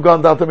Avinu would have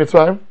gone down to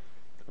Mitzrayim,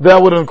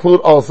 that would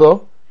include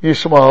also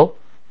Yishmael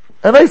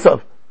and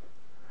Esav.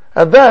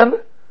 And then,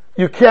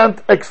 you can't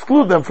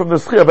exclude them from the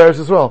Schia of Eretz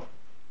Yisrael.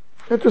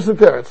 Interesting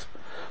teretz.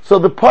 So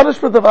the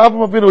punishment of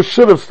Avraham Avinu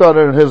should have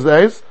started in his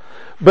days,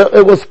 but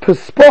it was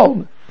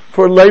postponed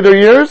for later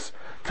years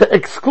to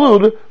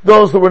exclude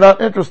those who were not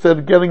interested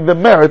in getting the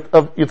merit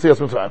of Yetzias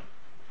Mitzrayim,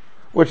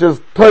 which is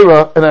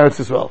Torah and Eretz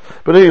Yisrael.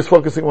 But he is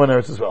focusing on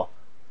Eretz Yisrael.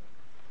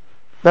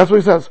 That's what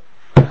he says.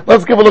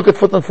 Let's give a look at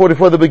footnote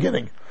 44, the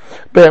beginning.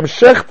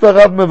 Be'emshech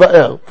dvarav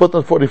meva'er,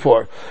 footnote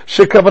 44.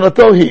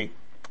 Shekavanato hi,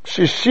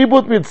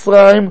 sheshibut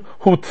Mitzrayim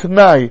hu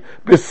t'nai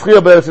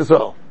b'schia b'Eretz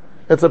Yisrael.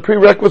 It's a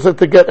prerequisite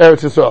to get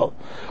Eretz Yisrael.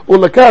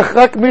 Ulekach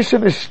rak mi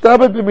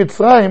shenishtabet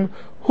b'Mitzrayim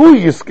hu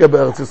yiske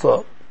b'Eretz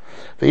Yisrael.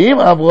 ואם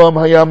אברהם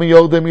היה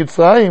מיורדי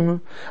מצרים,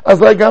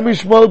 אזי גם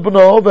ישמעאל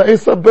בנו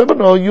ועשיו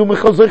בנו יהיו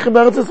מחוזקים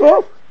בארץ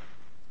ישראל.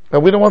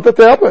 And we don't want that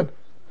to happen.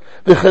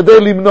 וכדי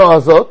למנוע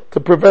זאת, to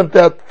prevent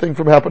that thing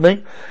from happening,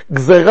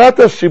 גזירת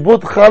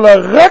השיבוט חלה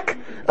רק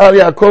על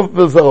יעקב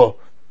וזרעו,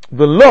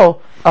 ולא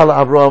על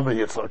אברהם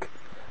ויצחק.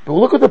 But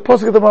look at the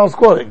pasuk that the Maharal is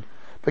quoting.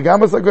 What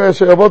does he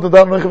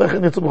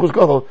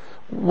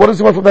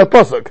want from that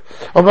pasuk?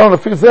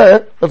 לפי זה,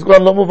 let's go on,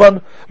 לא מובן,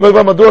 לא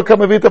יובן מדוע כאן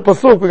מביא את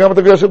הפסוק, וגם את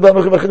הגוי אשר דן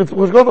וכי ניצום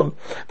בחוש גודל.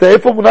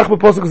 איפה מונח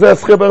בפסוק זה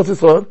השחייה בארץ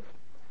ישראל?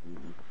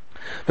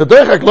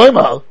 ודרך רק לא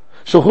אמר,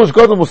 שחוש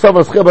גודל מוסב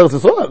על השחייה בארץ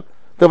ישראל.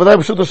 זה ודאי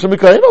פשוט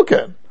השמיקה אינו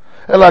כן.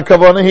 אלא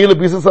הכוונה היא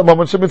לביסס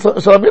המומן של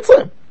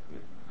המצרים.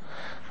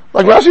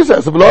 רק רש"י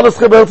says, ולא על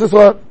השחייה בארץ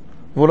ישראל.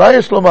 ואולי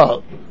יש לומר,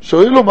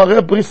 שהואילו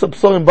מראה בריס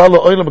הבשורים בא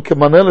לאוילם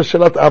כמענה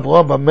לשאלת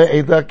אברהם במה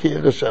עדה כי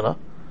ירשנה,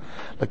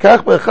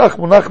 לקח בהכרח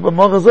מונח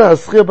במור הזה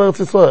השחייה בארץ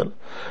ישראל.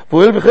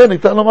 והואיל וכן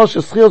ניתן לומר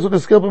ששחייה זו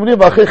נזכר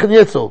במינים ואחרי כן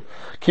יצאו,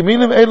 כי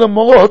מינים אלה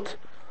מורות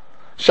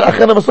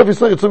שאכן לבסוף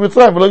ישראל יצאו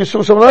מצרים ולא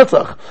ישאו שם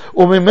לנצח,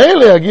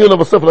 וממילא יגיעו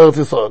לבסוף לארץ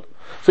ישראל.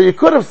 So you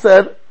could have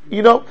said,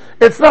 you know,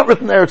 it's not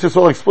written Eretz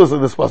Yisrael explicitly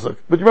in this pasuk,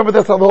 but you remember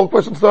that's how the whole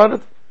question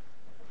started?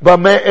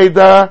 Bama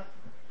eda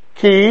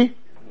ki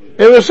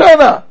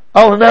yirshana.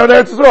 Oh, now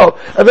Eretz Yisrael.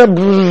 And then,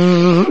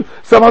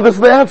 somehow this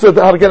is the answer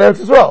to how to get Eretz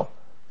Yisrael.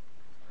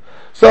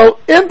 So,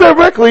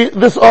 indirectly,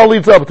 this all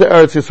leads up to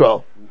Eretz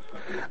Yisrael.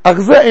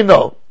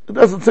 No. It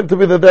doesn't seem to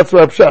be that that's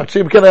Rab Shach.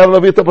 Shim can have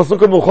להביא את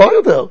הפסוק המאוחר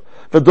יותר.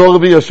 ודור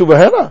רביעי ישוב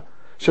הנה.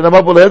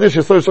 שנאמר בו לידי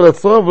שישראל של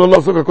עצמו, ולא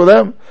לפסוק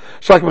הקודם.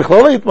 שרק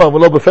בכלול יתמר,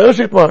 ולא בפרש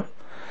יתמר.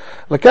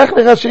 לקח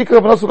נראה שעיקר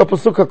הבנס הוא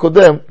לפסוק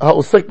הקודם,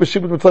 העוסק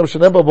בשיבוט מצרים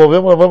שנאמר בו,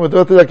 ואמר לבוא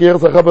מדבר תדע כי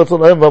ארץ הלכה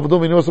ברצון להם, ועבדו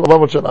מינים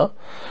 400 שנה,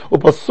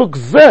 ופסוק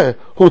זה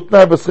הוא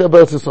תנאי בשחייה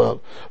בארץ ישראל.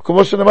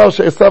 כמו שנאמר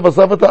שעשיו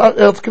עזב את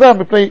הארץ כנען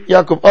מפני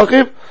יעקב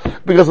אחיו,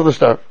 בגלל זה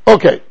השטר.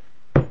 Okay.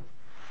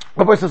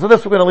 So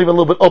this we're going to leave a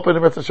little bit open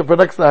for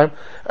next time.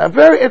 A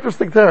very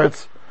interesting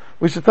teretz.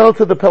 We should tell it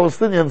to the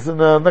Palestinians, and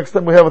next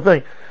time we have a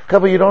thing.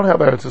 Chava, you don't have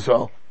Eretz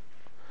Yisrael.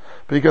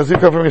 Because you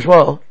come from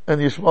Yishmael,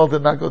 and Yishmael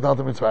did not go down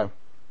to Mitzrayim.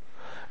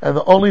 And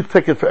the only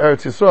ticket for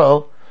Eretz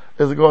Yisrael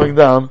is going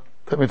down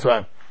to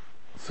Mitzrayim.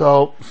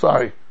 So,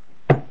 sorry.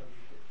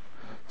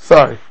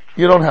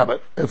 You don't have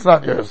it. It's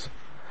not yours.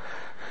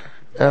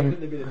 And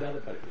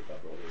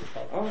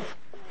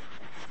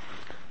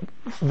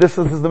this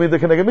is the Midah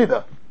Keneged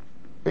Midah.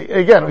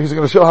 Again, he's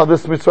going to show how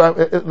this Mitzrayim,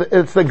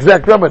 it's the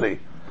exact remedy.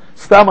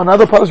 Stam,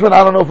 another punishment,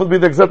 I don't know if it would be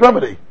the exact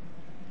remedy.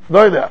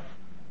 No idea.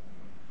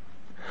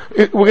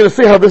 We're going to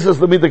see how this is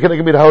the Midah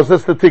Keneged Midah. How is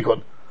this the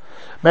Tikkun?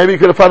 Maybe you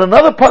could have found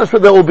another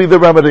punishment that will be the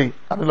remedy.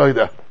 I don't know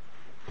either.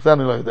 It is a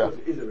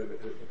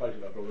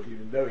punishment,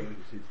 even knowing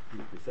his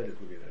descendants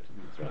will be there to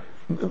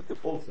Mitzrayim.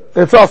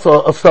 It's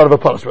also a start of a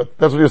punishment.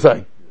 That's what you're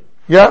saying.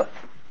 Yeah?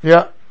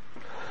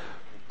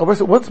 Oh, wait,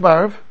 so what's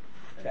Marav?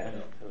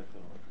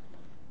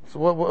 So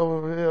what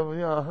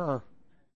yeah, huh.